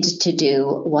what we needed to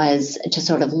do was to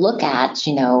sort of look at,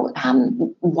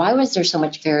 why was there so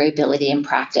much variability in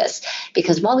practice?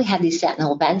 Because while we had these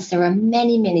sentinel events, there were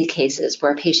many, many cases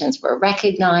where patients were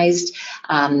recognized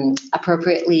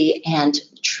appropriately and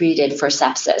treated for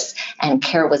sepsis, and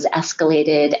care was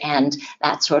escalated, and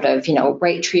that sort of,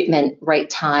 right treatment, right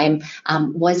time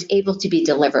was able to be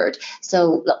delivered.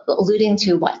 So alluding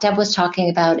to what Deb was talking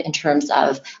about in terms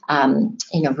of,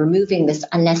 removing this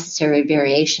unnecessary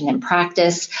variation in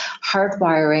practice,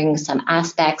 hardwiring some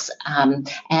aspects,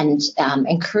 and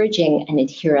encouraging an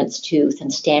adherence to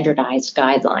some standardized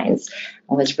guidelines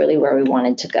was really where we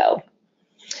wanted to go.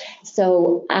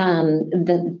 So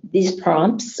these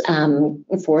prompts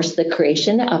forced the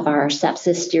creation of our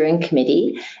sepsis steering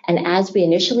committee. And as we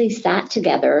initially sat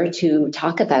together to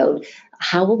talk about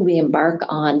how will we embark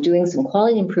on doing some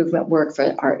quality improvement work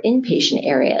for our inpatient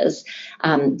areas,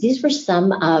 these were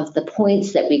some of the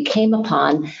points that we came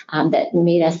upon that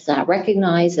made us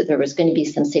recognize that there was going to be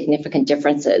some significant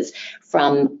differences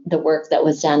from the work that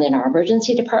was done in our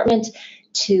emergency department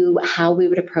to how we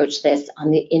would approach this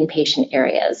on the inpatient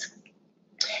areas.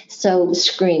 So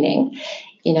screening,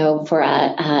 for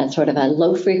a sort of a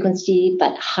low frequency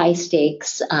but high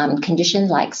stakes condition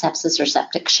like sepsis or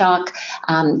septic shock,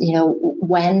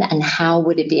 when and how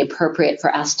would it be appropriate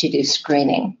for us to do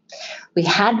screening? We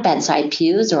had bedside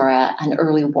pews or an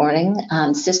early warning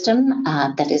system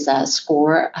that is a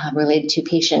score related to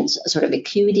patients' sort of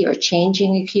acuity or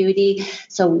changing acuity.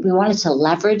 So we wanted to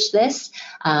leverage this,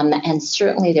 and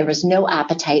certainly there was no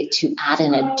appetite to add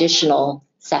an additional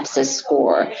sepsis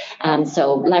score.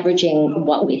 So leveraging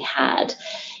what we had.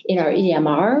 In our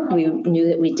EMR, we knew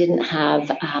that we didn't have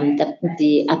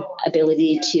the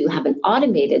ability to have an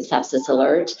automated sepsis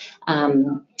alert,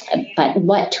 but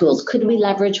what tools could we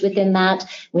leverage within that?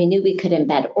 We knew we could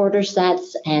embed order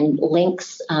sets and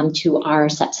links to our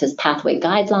sepsis pathway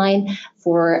guideline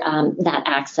for that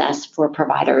access for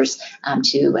providers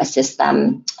to assist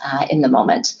them in the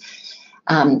moment.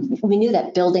 We knew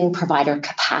that building provider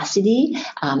capacity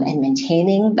and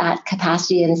maintaining that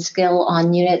capacity and skill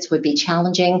on units would be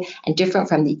challenging and different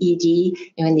from the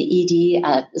ED. In the ED,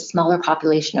 a smaller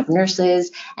population of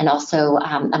nurses and also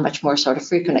a much more sort of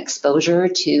frequent exposure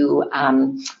to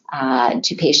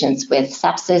patients with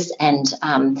sepsis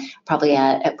and probably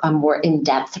a more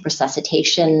in-depth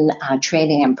resuscitation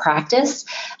training and practice.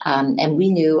 And we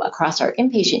knew across our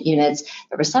inpatient units,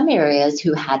 there were some areas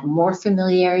who had more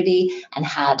familiarity and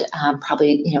had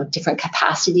probably different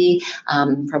capacity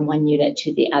from one unit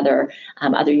to the other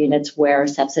units where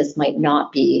sepsis might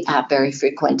not be a very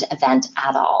frequent event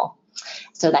at all.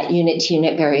 So that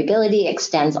unit-to-unit variability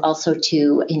extends also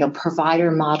to,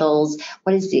 provider models.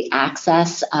 What is the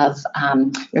access of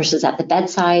nurses at the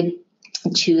bedside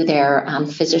to their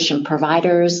physician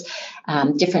providers,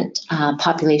 different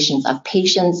populations of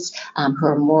patients who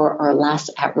are more or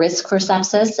less at risk for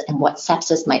sepsis and what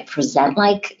sepsis might present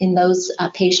like in those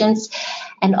patients,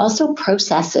 and also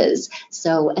processes.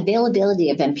 So availability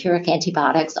of empiric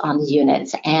antibiotics on the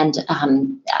units and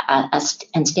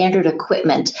standard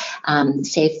equipment,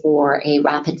 say for a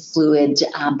rapid fluid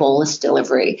bolus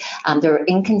delivery. There are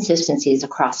inconsistencies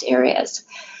across areas.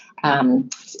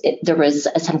 There was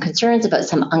some concerns about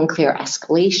some unclear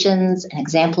escalations. An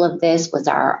example of this was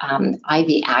our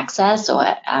IV access or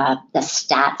the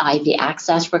STAT IV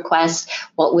access request.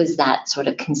 What was that sort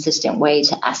of consistent way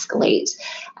to escalate?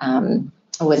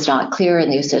 Was not clear in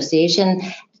the association.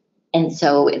 And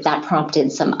so that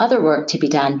prompted some other work to be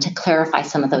done to clarify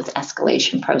some of those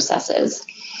escalation processes.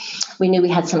 We knew we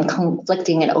had some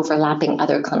conflicting and overlapping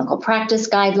other clinical practice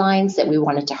guidelines that we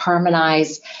wanted to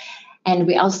harmonize. And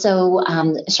we also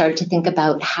started to think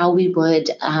about how we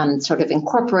would sort of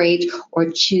incorporate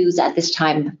or choose at this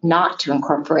time not to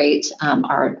incorporate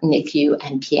our NICU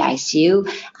and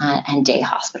PICU and day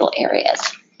hospital areas.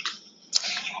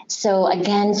 So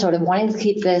again, sort of wanting to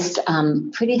keep this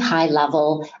pretty high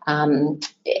level.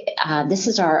 This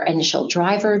is our initial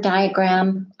driver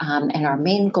diagram, and our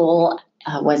main goal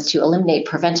was to eliminate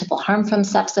preventable harm from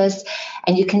sepsis.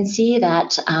 And you can see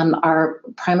that our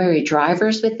primary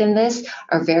drivers within this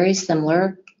are very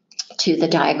similar to the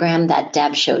diagram that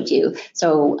Deb showed you.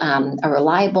 So a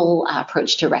reliable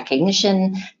approach to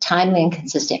recognition, timely and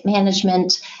consistent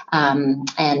management,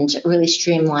 and really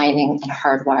streamlining and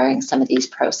hardwiring some of these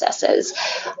processes.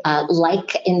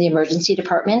 Like in the emergency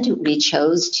department, we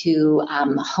chose to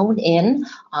hone in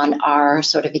on our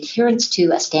sort of adherence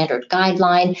to a standard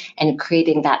guideline and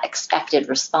creating that expected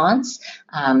response,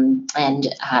 and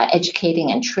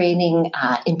educating and training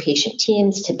inpatient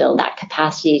teams to build that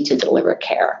capacity to deliver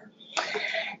care.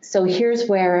 So here's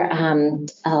where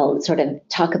I'll sort of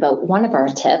talk about one of our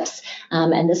tips,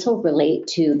 and this will relate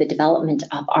to the development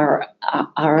of our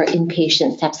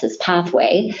inpatient sepsis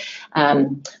pathway.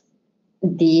 Our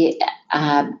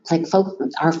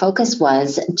focus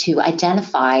was to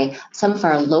identify some of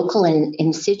our local and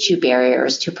in situ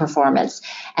barriers to performance,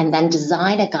 and then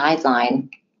design a guideline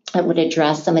that would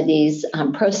address some of these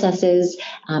processes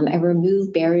and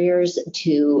remove barriers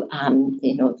to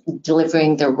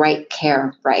delivering the right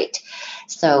care right.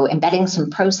 So embedding some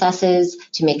processes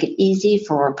to make it easy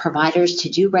for providers to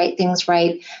do right things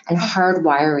right, and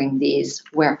hardwiring these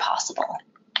where possible.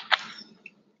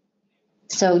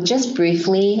 So just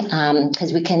briefly,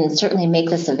 because we can certainly make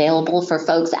this available for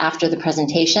folks after the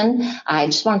presentation, I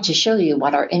just wanted to show you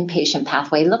what our inpatient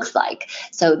pathway looks like.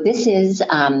 So this is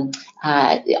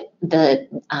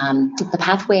the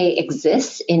pathway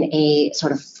exists in a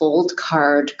sort of fold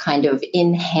card kind of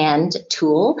in-hand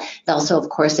tool. It also, of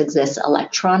course, exists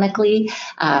electronically.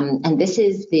 And this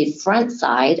is the front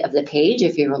side of the page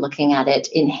if you were looking at it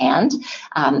in hand.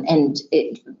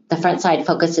 The front side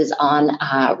focuses on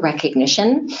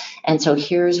recognition. And so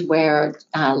here's where,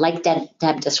 like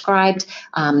Deb described,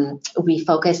 we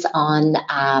focus on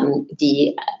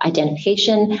the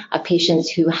identification of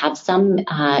patients who have some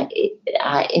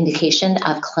indication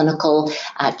of clinical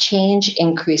change,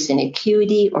 increase in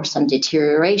acuity, or some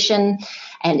deterioration.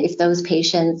 And if those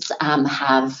patients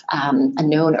have a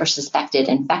known or suspected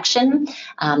infection,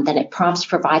 then it prompts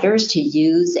providers to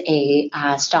use a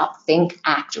stop, think,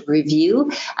 act,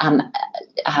 review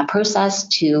process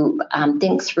to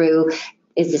think through,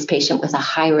 is this patient with a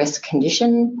high-risk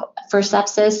condition for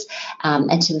sepsis,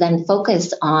 and to then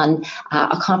focus on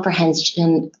a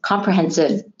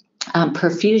comprehensive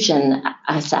perfusion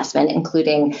assessment,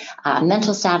 including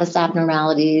mental status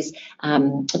abnormalities,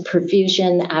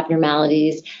 perfusion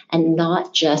abnormalities, and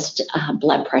not just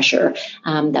blood pressure.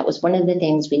 That was one of the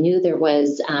things we knew. There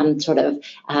was sort of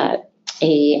a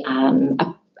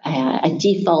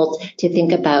default to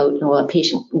think about a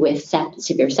patient with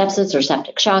severe sepsis or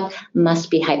septic shock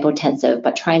must be hypotensive,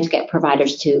 but trying to get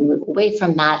providers to move away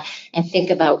from that and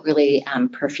think about really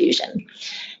perfusion.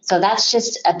 So that's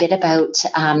just a bit about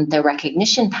the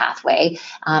recognition pathway.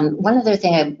 One other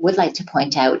thing I would like to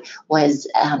point out was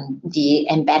the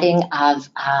embedding of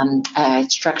a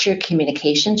structured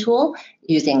communication tool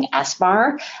using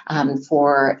SBAR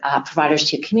for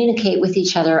providers to communicate with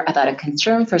each other about a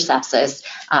concern for sepsis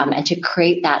and to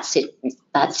create that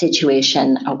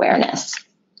situation awareness.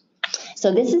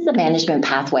 So this is the management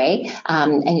pathway,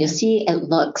 and you'll see it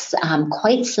looks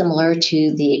quite similar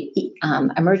to the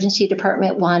emergency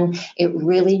department one. It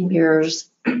really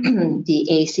mirrors the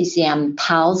ACCM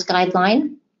PALS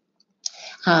guideline,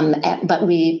 but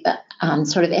we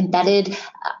sort of embedded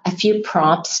a few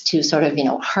prompts to sort of,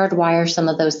 hardwire some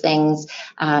of those things,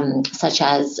 such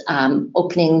as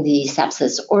opening the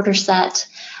sepsis order set.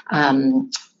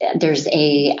 There's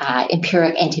a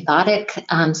empiric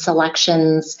antibiotic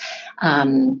selections,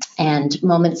 and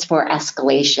moments for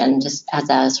escalation, just as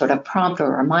a sort of prompt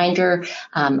or reminder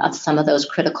of some of those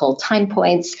critical time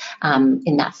points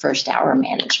in that first hour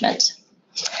management.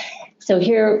 So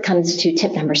here comes to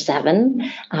tip number 7,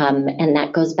 and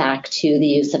that goes back to the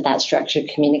use of that structured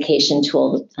communication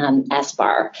tool,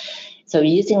 SBAR. So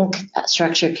using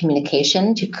structured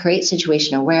communication to create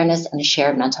situation awareness and a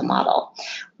shared mental model.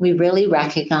 We really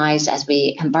recognized as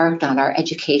we embarked on our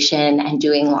education and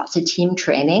doing lots of team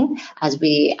training as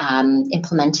we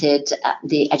implemented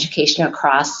the education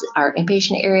across our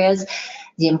inpatient areas,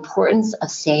 the importance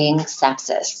of saying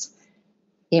sepsis.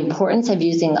 The importance of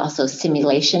using also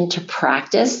simulation to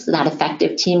practice that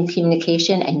effective team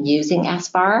communication and using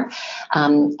SBAR,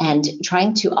 and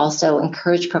trying to also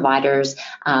encourage providers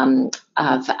of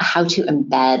how to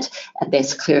embed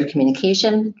this clear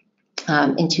communication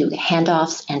into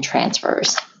handoffs and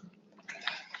transfers.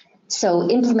 So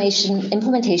implementation and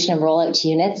rollout to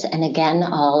units, and again,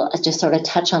 I'll just sort of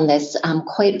touch on this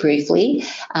quite briefly.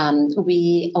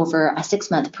 We, over a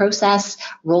 6-month process,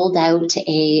 rolled out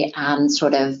a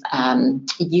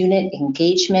unit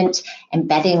engagement,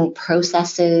 embedding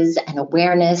processes and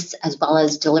awareness, as well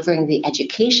as delivering the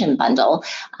education bundle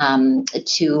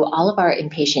to all of our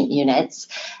inpatient units.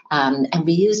 And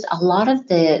we used a lot of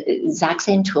the exact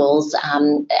same tools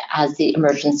as the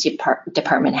emergency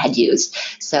department had used.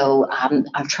 So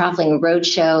a traveling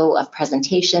roadshow of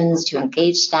presentations to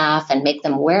engage staff and make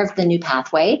them aware of the new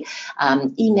pathway,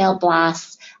 email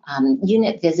blasts,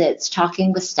 unit visits,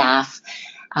 talking with staff,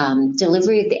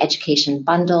 delivery of the education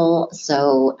bundle.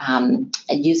 So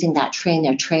using that train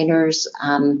their trainers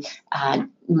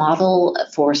model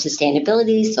for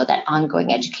sustainability so that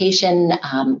ongoing education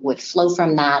would flow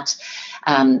from that.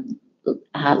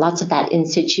 Lots of that in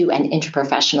situ and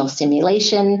interprofessional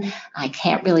simulation. I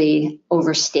can't really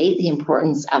overstate the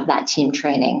importance of that team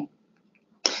training.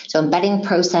 So embedding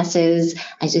processes,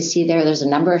 as you see there, there's a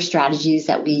number of strategies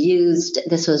that we used.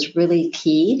 This was really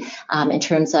key in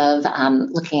terms of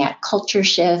looking at culture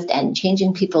shift and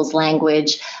changing people's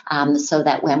language so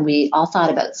that when we all thought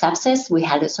about sepsis, we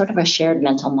had a sort of a shared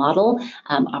mental model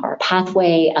of our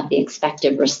pathway, of the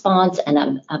expected response,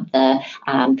 and of the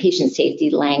patient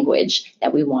safety language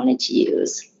that we wanted to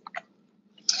use.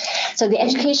 So the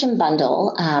education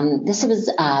bundle, this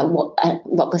was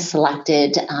what was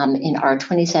selected in our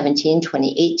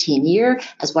 2017-2018 year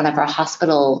as one of our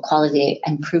hospital quality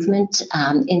improvement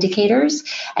indicators.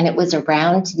 And it was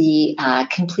around the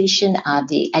completion of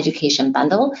the education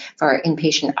bundle for our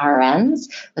inpatient RNs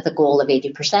with a goal of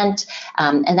 80%.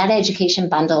 And that education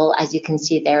bundle, as you can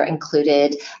see there,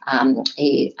 included an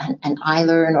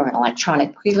iLearn or an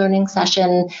electronic pre-learning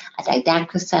session, a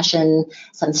didactic session,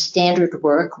 some standard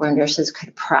work where nurses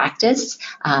could practice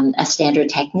a standard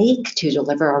technique to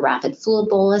deliver a rapid fluid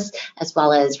bolus, as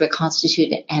well as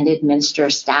reconstitute and administer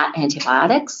stat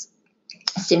antibiotics,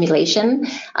 simulation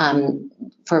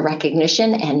for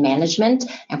recognition and management,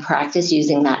 and practice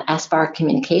using that SBAR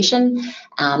communication,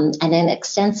 and an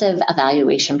extensive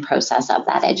evaluation process of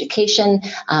that education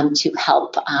to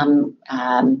help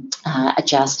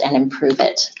adjust and improve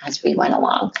it as we went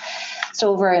along.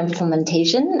 So over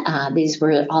implementation, these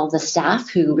were all the staff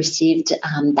who received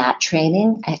that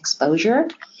training exposure.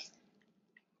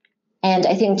 And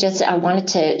I think just I wanted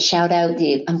to shout out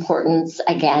the importance,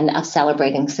 again, of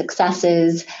celebrating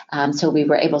successes. So we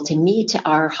were able to meet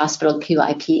our hospital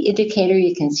QIP indicator.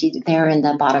 You can see there in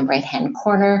the bottom right-hand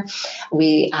corner.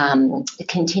 We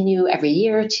continue every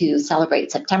year to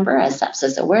celebrate September as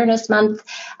Sepsis Awareness Month.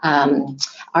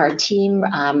 Our team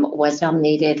was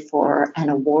nominated for an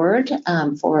award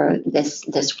for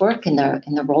this work in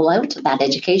the rollout of that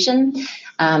education.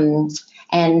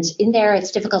 And in there,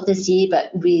 it's difficult to see,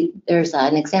 but there's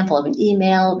an example of an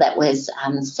email that was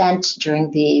sent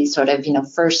during the sort of,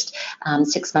 first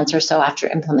 6 months or so after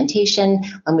implementation.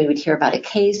 When we would hear about a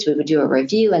case, we would do a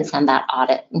review and send that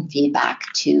audit and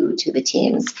feedback to the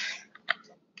teams.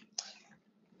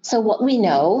 So what we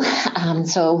know,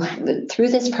 so through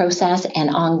this process and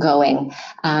ongoing,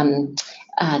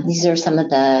 these are some of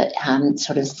the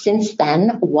sort of since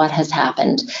then, what has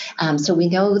happened. So we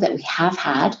know that we have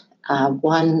had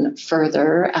one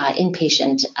further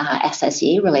inpatient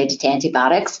SSE related to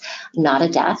antibiotics, not a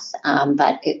death,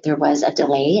 but there was a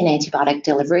delay in antibiotic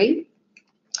delivery.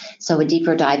 So a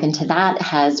deeper dive into that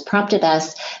has prompted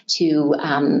us to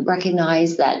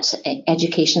recognize that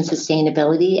education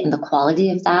sustainability and the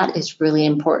quality of that is really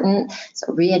important.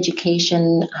 So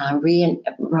re-education,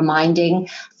 reminding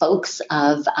folks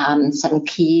of some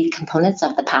key components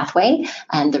of the pathway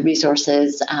and the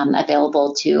resources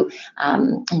available to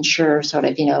ensure sort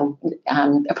of,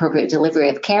 appropriate delivery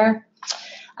of care.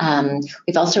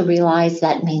 We've also realized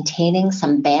that maintaining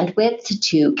some bandwidth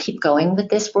to keep going with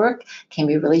this work can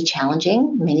be really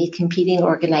challenging. Many competing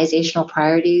organizational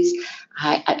priorities.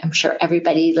 I'm sure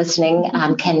everybody listening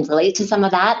can relate to some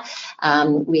of that.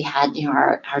 We had,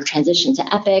 our transition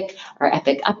to Epic, our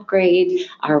Epic upgrade,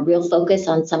 our real focus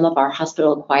on some of our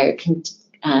hospital-acquired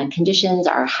conditions,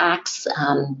 our hacks,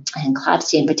 and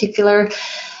CLABSI in particular.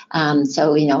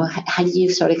 So, how do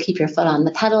you sort of keep your foot on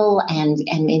the pedal and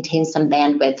maintain some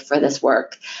bandwidth for this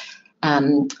work?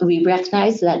 We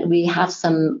recognize that we have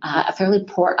a fairly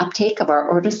poor uptake of our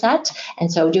order set.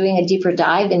 And so doing a deeper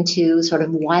dive into sort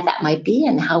of why that might be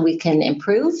and how we can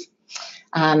improve.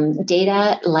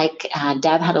 Data, like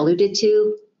Deb had alluded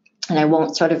to, and I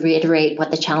won't sort of reiterate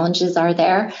what the challenges are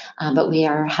there, but we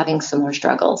are having similar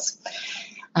struggles.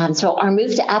 So our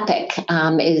move to EPIC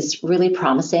is really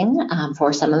promising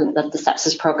for some of the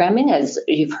sepsis programming, as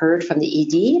you've heard from the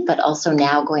ED, but also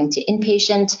now going to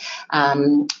inpatient.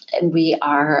 We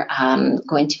are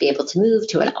going to be able to move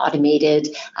to an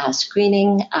automated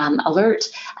screening alert,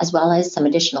 as well as some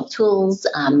additional tools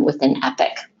within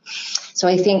EPIC. So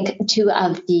I think two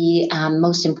of the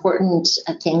most important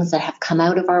things that have come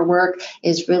out of our work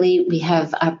is really we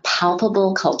have a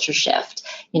palpable culture shift.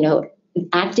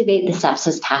 Activate the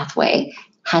sepsis pathway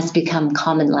has become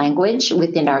common language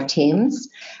within our teams,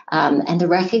 and the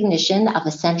recognition of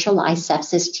a centralized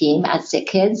sepsis team at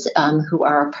SickKids who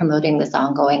are promoting this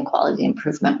ongoing quality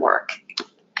improvement work.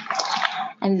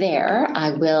 And there,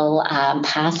 I will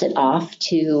pass it off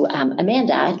to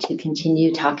Amanda to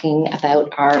continue talking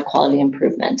about our quality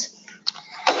improvement.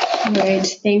 All right,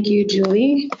 thank you,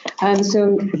 Julie.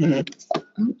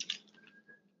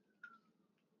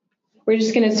 We're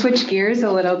just going to switch gears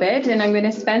a little bit, and I'm going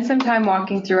to spend some time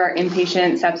walking through our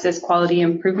inpatient sepsis quality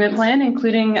improvement plan,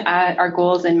 including our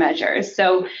goals and measures.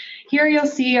 So here you'll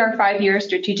see our 5-year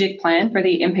strategic plan for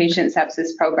the inpatient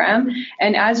sepsis program.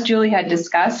 And as Julie had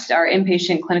discussed, our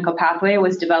inpatient clinical pathway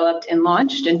was developed and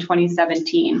launched in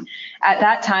 2017. At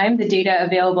that time, the data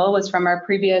available was from our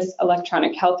previous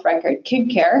electronic health record,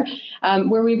 KidCare,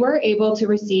 where we were able to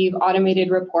receive automated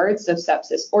reports of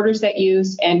sepsis order set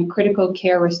use and critical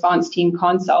care response team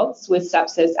consults with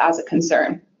sepsis as a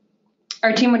concern.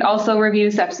 Our team would also review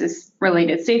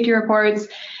sepsis-related safety reports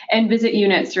and visit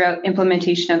units throughout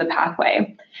implementation of the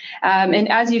pathway.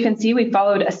 And as you can see, we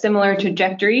followed a similar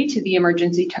trajectory to the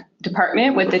emergency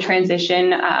department with the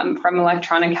transition from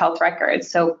electronic health records.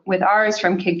 So with ours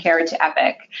from KidCare to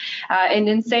EPIC. And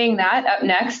in saying that, up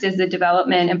next is the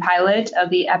development and pilot of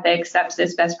the EPIC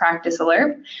Sepsis Best Practice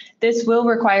Alert. This will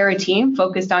require a team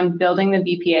focused on building the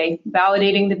BPA,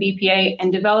 validating the BPA,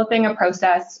 and developing a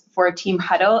process for a team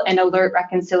huddle and alert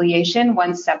reconciliation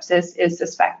once sepsis is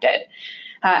suspected.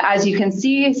 As you can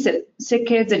see,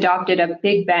 SickKids adopted a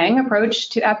Big Bang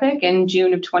approach to EPIC in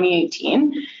June of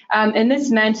 2018. And this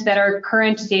meant that our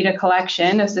current data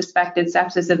collection of suspected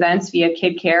sepsis events via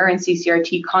KidCare and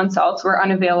CCRT consults were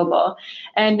unavailable.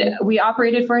 And we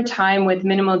operated for a time with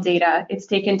minimal data. It's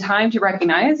taken time to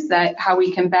recognize that how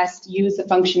we can best use the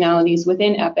functionalities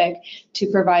within EPIC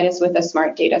to provide us with a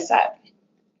smart data set.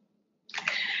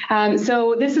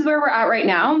 So this is where we're at right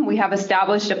now. We have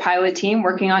established a pilot team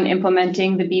working on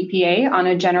implementing the BPA on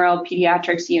a general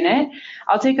pediatrics unit.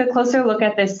 I'll take a closer look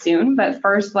at this soon, but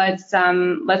first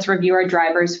let's review our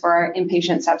drivers for our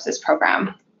inpatient sepsis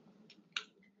program.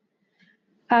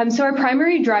 So our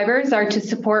primary drivers are to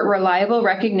support reliable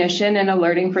recognition and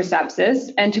alerting for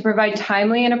sepsis and to provide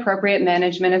timely and appropriate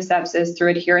management of sepsis through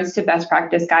adherence to best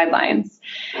practice guidelines.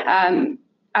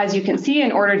 As you can see,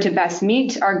 in order to best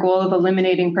meet our goal of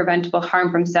eliminating preventable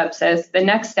harm from sepsis, the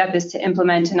next step is to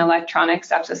implement an electronic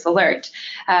sepsis alert.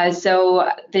 So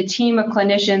the team of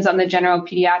clinicians on the general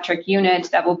pediatric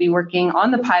unit that will be working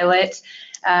on the pilot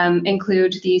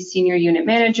include the senior unit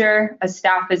manager, a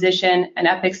staff physician, an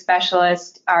EPIC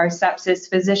specialist, our sepsis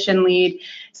physician lead,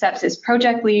 sepsis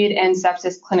project lead, and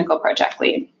sepsis clinical project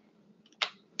lead.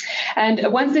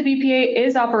 And once the BPA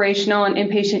is operational in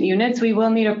inpatient units, we will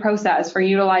need a process for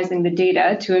utilizing the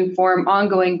data to inform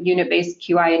ongoing unit-based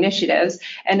QI initiatives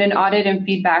and an audit and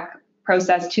feedback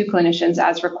process to clinicians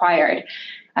as required.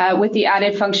 With the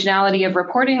added functionality of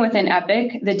reporting within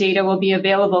EPIC, the data will be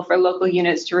available for local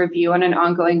units to review on an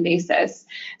ongoing basis.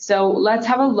 So let's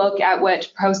have a look at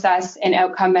what process and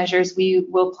outcome measures we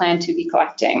will plan to be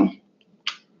collecting.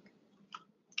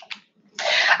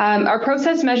 Our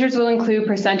process measures will include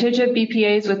percentage of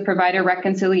BPAs with provider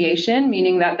reconciliation,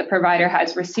 meaning that the provider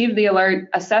has received the alert,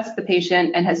 assessed the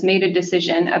patient, and has made a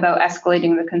decision about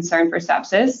escalating the concern for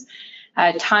sepsis,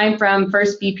 time from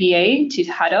first BPA to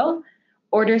huddle,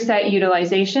 order set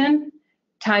utilization,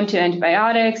 time to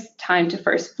antibiotics, time to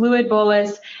first fluid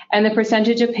bolus, and the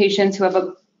percentage of patients who have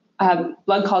a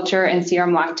blood culture and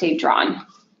serum lactate drawn.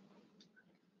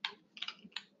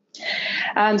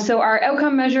 So our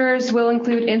outcome measures will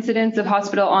include incidence of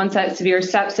hospital onset severe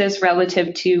sepsis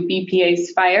relative to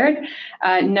BPAs fired,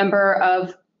 number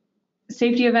of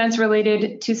safety events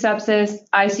related to sepsis,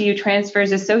 ICU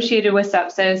transfers associated with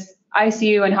sepsis,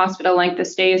 ICU and hospital length of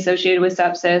stay associated with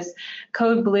sepsis,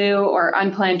 code blue or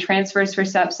unplanned transfers for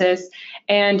sepsis,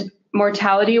 and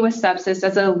mortality with sepsis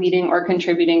as a leading or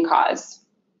contributing cause.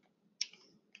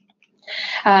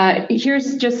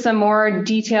 Here's just some more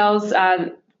details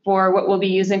for what we'll be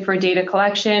using for data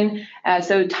collection.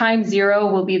 So time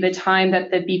 0 will be the time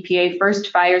that the BPA first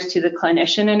fires to the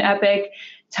clinician in EPIC.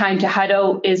 Time to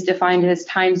huddle is defined as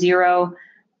time 0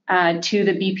 to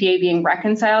the BPA being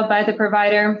reconciled by the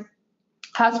provider.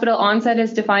 Hospital onset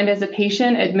is defined as a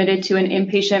patient admitted to an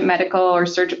inpatient medical or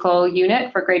surgical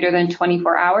unit for greater than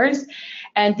 24 hours.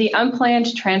 And the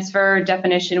unplanned transfer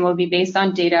definition will be based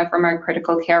on data from our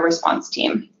critical care response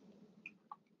team.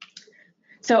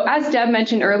 So as Deb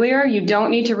mentioned earlier, you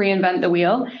don't need to reinvent the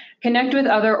wheel. Connect with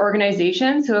other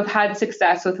organizations who have had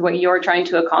success with what you're trying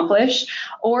to accomplish.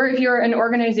 Or if you're an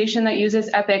organization that uses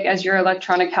Epic as your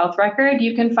electronic health record,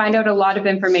 you can find out a lot of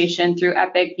information through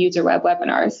Epic user web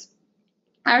webinars.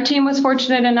 Our team was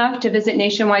fortunate enough to visit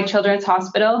Nationwide Children's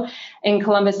Hospital in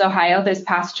Columbus, Ohio this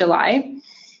past July.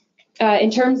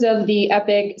 In terms of the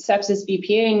Epic Sepsis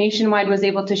BPA, Nationwide was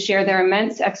able to share their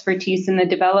immense expertise in the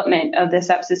development of the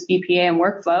Sepsis BPA and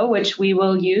workflow, which we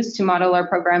will use to model our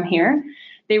program here.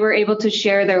 They were able to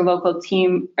share their local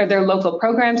team or their local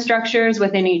program structures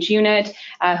within each unit,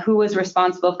 who was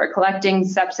responsible for collecting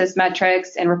sepsis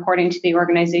metrics and reporting to the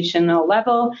organizational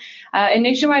level. And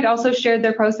Nationwide also shared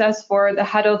their process for the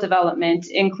huddle development,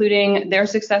 including their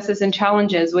successes and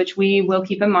challenges, which we will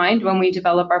keep in mind when we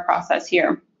develop our process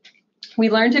here. We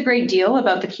learned a great deal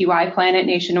about the QI plan at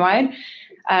Nationwide.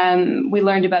 We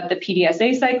learned about the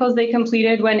PDSA cycles they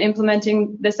completed when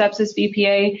implementing the sepsis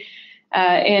BPA,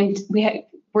 and we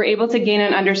were able to gain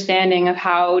an understanding of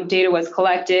how data was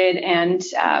collected, and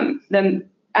the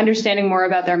understanding more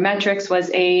about their metrics was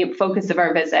a focus of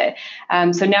our visit.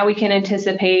 So now we can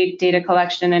anticipate data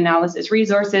collection and analysis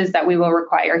resources that we will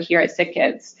require here at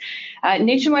SickKids.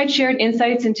 Nationwide shared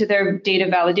insights into their data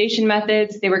validation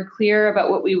methods. They were clear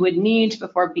about what we would need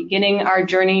before beginning our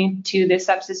journey to the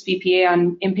sepsis BPA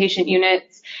on inpatient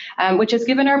units, which has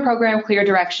given our program clear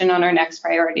direction on our next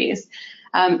priorities.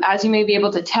 As you may be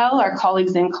able to tell, our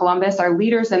colleagues in Columbus are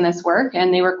leaders in this work,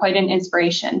 and they were quite an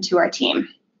inspiration to our team.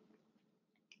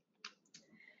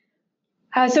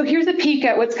 So here's a peek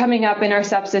at what's coming up in our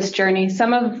sepsis journey.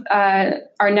 Some of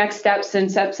our next steps in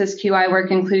sepsis QI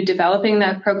work include developing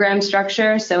that program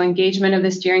structure, so engagement of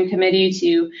the steering committee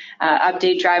to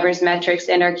update drivers' metrics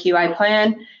in our QI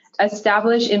plan,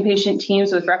 establish inpatient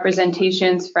teams with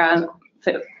representations from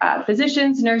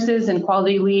physicians, nurses, and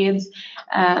quality leads.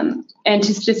 And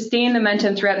to sustain the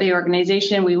momentum throughout the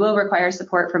organization, we will require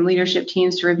support from leadership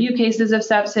teams to review cases of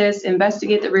sepsis,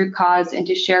 investigate the root cause, and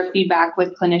to share feedback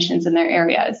with clinicians in their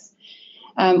areas.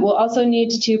 We'll also need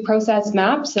to process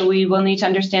maps, so we will need to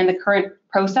understand the current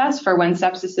process for when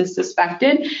sepsis is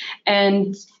suspected,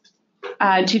 and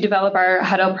to develop our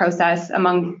huddle process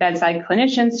among bedside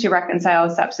clinicians to reconcile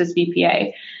sepsis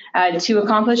BPA. To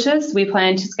accomplish this, we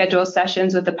plan to schedule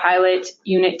sessions with the pilot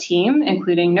unit team,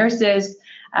 including nurses,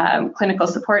 clinical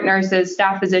support nurses,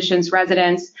 staff physicians,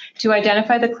 residents, to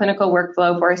identify the clinical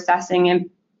workflow for assessing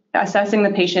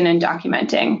the patient and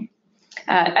documenting.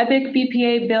 Epic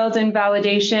BPA build and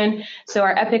validation. So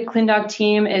our Epic ClinDoc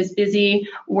team is busy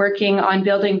working on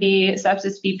building the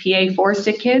sepsis BPA for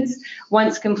SickKids.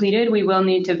 Once completed, we will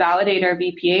need to validate our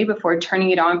BPA before turning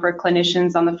it on for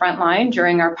clinicians on the front line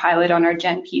during our pilot on our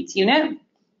Gen Peds unit.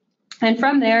 And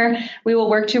from there, we will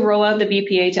work to roll out the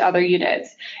BPA to other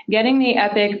units. Getting the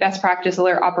Epic best practice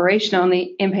alert operational in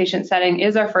the inpatient setting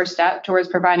is our first step towards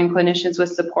providing clinicians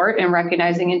with support in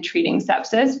recognizing and treating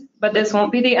sepsis, but this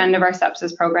won't be the end of our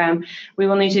sepsis program. We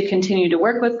will need to continue to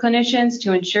work with clinicians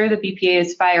to ensure the BPA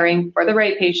is firing for the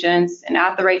right patients and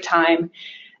at the right time.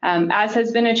 As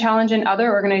has been a challenge in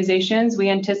other organizations,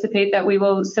 we anticipate that we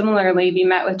will similarly be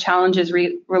met with challenges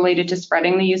related to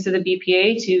spreading the use of the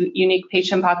BPA to unique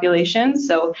patient populations.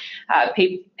 So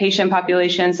patient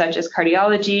populations such as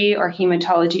cardiology or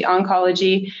hematology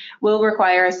oncology will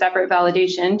require a separate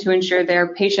validation to ensure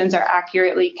their patients are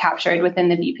accurately captured within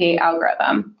the BPA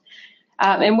algorithm.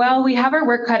 And while we have our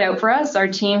work cut out for us, our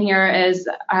team here is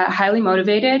highly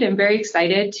motivated and very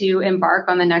excited to embark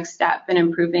on the next step in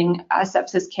improving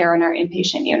sepsis care in our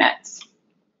inpatient units.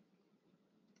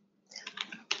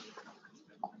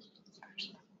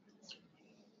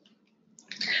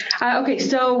 Okay,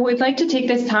 so we'd like to take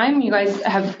this time. You guys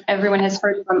everyone has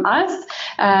heard from us.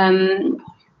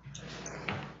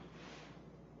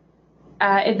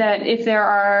 That if there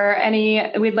are any,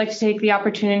 we'd like to take the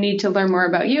opportunity to learn more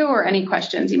about you or any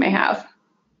questions you may have.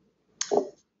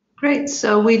 Great.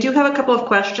 So we do have a couple of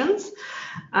questions.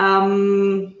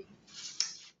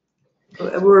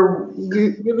 We're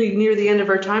really near the end of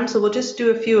our time, so we'll just do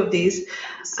a few of these.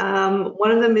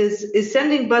 One of them is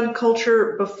sending blood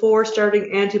culture before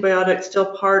starting antibiotics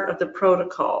still part of the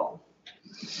protocol?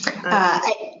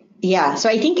 Yeah, so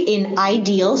I think in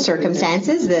ideal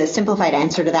circumstances, the simplified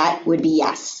answer to that would be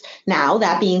yes. Now,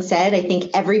 that being said, I think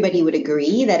everybody would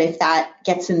agree that if that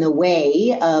gets in the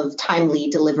way of timely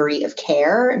delivery of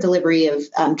care, delivery of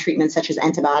treatments such as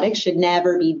antibiotics should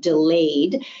never be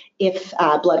delayed if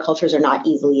blood cultures are not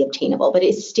easily obtainable. But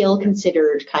it's still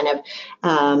considered kind of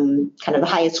the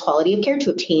highest quality of care to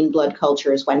obtain blood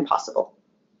cultures when possible.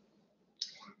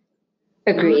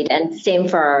 Agreed. And same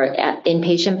for our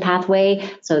inpatient pathway.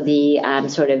 So the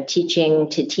sort of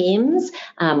teaching to teams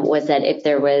was that if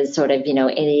there was sort of,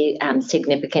 any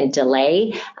significant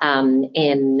delay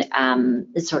in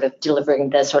sort of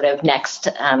delivering the sort of next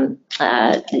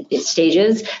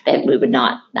stages, that we would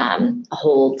not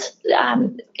hold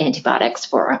antibiotics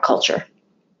for a culture.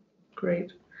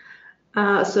 Great.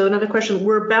 So another question,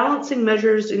 were balancing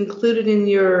measures included in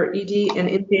your ED and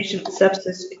inpatient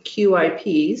sepsis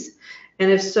QIPs? And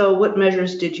if so, what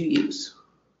measures did you use?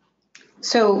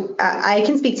 So I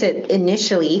can speak to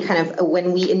initially, kind of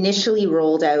when we initially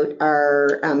rolled out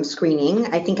our screening.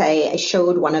 I think I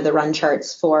showed one of the run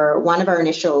charts for one of our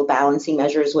initial balancing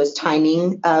measures was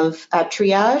timing of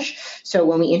triage. So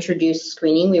when we introduced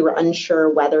screening, we were unsure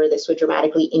whether this would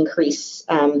dramatically increase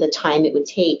the time it would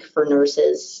take for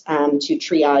nurses to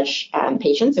triage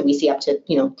patients. And we see up to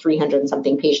 300 and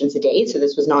something patients a day. So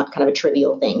this was not kind of a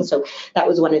trivial thing. So that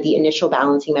was one of the initial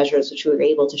balancing measures which we were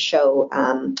able to show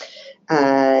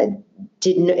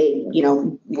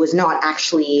was not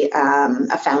actually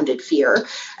a founded fear.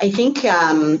 I think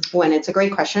when it's a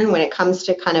great question, when it comes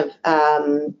to kind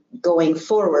of going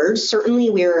forward, certainly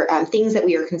we're things that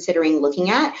we are considering looking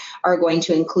at are going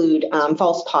to include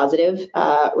false positive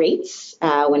rates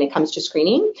when it comes to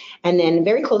screening. And then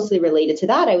very closely related to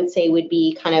that, I would say would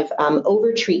be kind of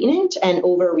over treatment and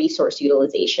over resource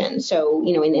utilization. So,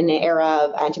 in an era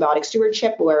of antibiotic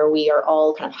stewardship where we are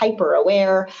all kind of hyper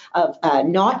aware of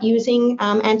not using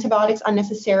antibiotics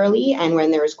unnecessarily, and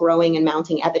when there's growing and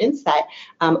mounting evidence that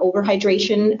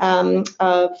overhydration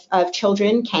of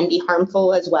children can be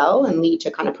harmful as well and lead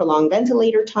to kind of prolonged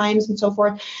ventilator times and so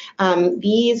forth.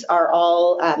 These are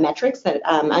all metrics that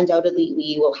undoubtedly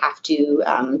we will have to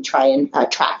try and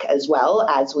track as well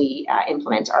as we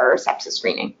implement our sepsis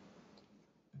screening.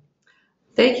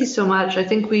 Thank you so much. I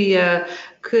think we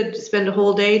could spend a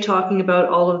whole day talking about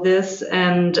all of this,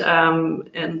 and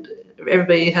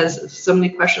everybody has so many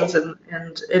questions,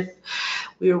 and if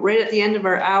we're right at the end of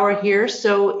our hour here.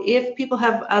 So if people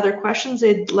have other questions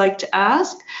they'd like to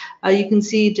ask, you can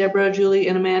see Deborah, Julie,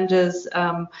 and Amanda's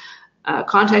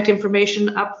contact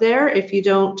information up there. If you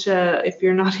don't, if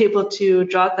you're not able to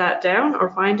jot that down or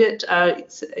find it,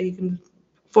 you can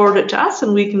forward it to us,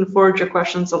 and we can forward your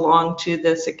questions along to the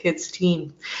SickKids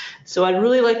team. So I'd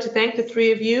really like to thank the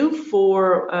three of you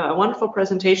for a wonderful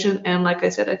presentation. And like I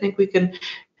said, I think we can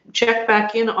check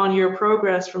back in on your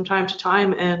progress from time to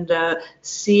time and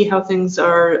see how things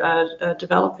are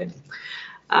developing.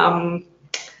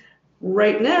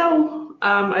 Right now,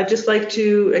 I'd just like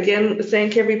to again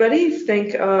thank everybody,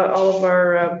 thank all of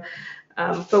our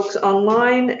folks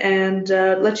online, and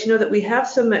let you know that we have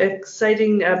some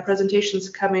exciting presentations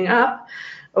coming up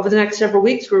over the next several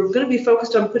weeks. We're going to be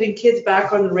focused on putting kids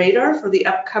back on the radar for the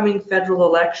upcoming federal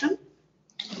election.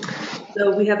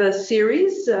 So we have a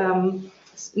series,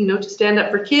 to stand up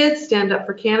for kids, stand up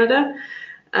for Canada.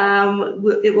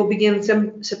 It will begin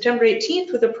September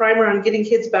 18th with a primer on getting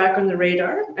kids back on the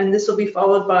radar, and this will be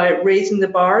followed by Raising the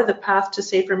Bar, the Path to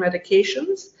Safer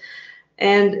Medications,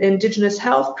 and Indigenous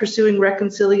Health, Pursuing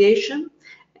Reconciliation,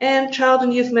 and Child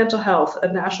and Youth Mental Health,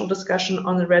 a national discussion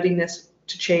on the readiness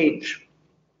to change.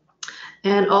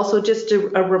 And also just a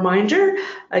reminder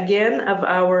again of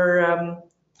our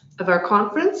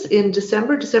conference in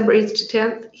December 8th to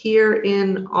 10th here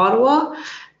in Ottawa,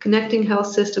 Connecting Health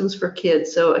Systems for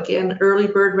Kids. So again, early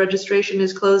bird registration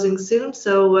is closing soon,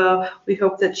 so we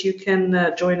hope that you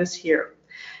can join us here.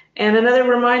 And another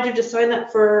reminder to sign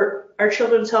up for our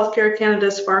Children's Healthcare Canada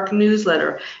Spark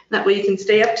newsletter. That way you can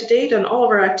stay up to date on all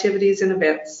of our activities and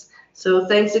events. So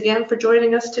thanks again for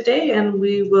joining us today, and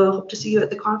we will hope to see you at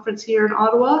the conference here in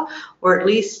Ottawa, or at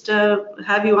least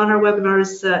have you on our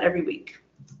webinars every week.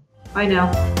 Bye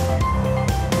now.